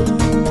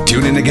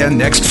 Tune in again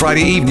next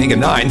Friday evening at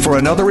 9 for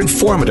another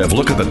informative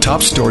look at the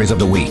top stories of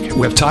the week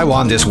with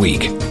Taiwan This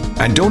Week.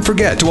 And don't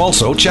forget to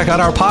also check out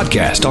our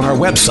podcast on our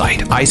website,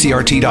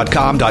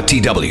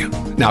 icrt.com.tw.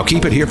 Now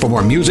keep it here for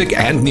more music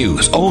and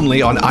news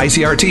only on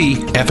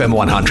ICRT FM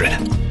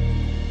 100.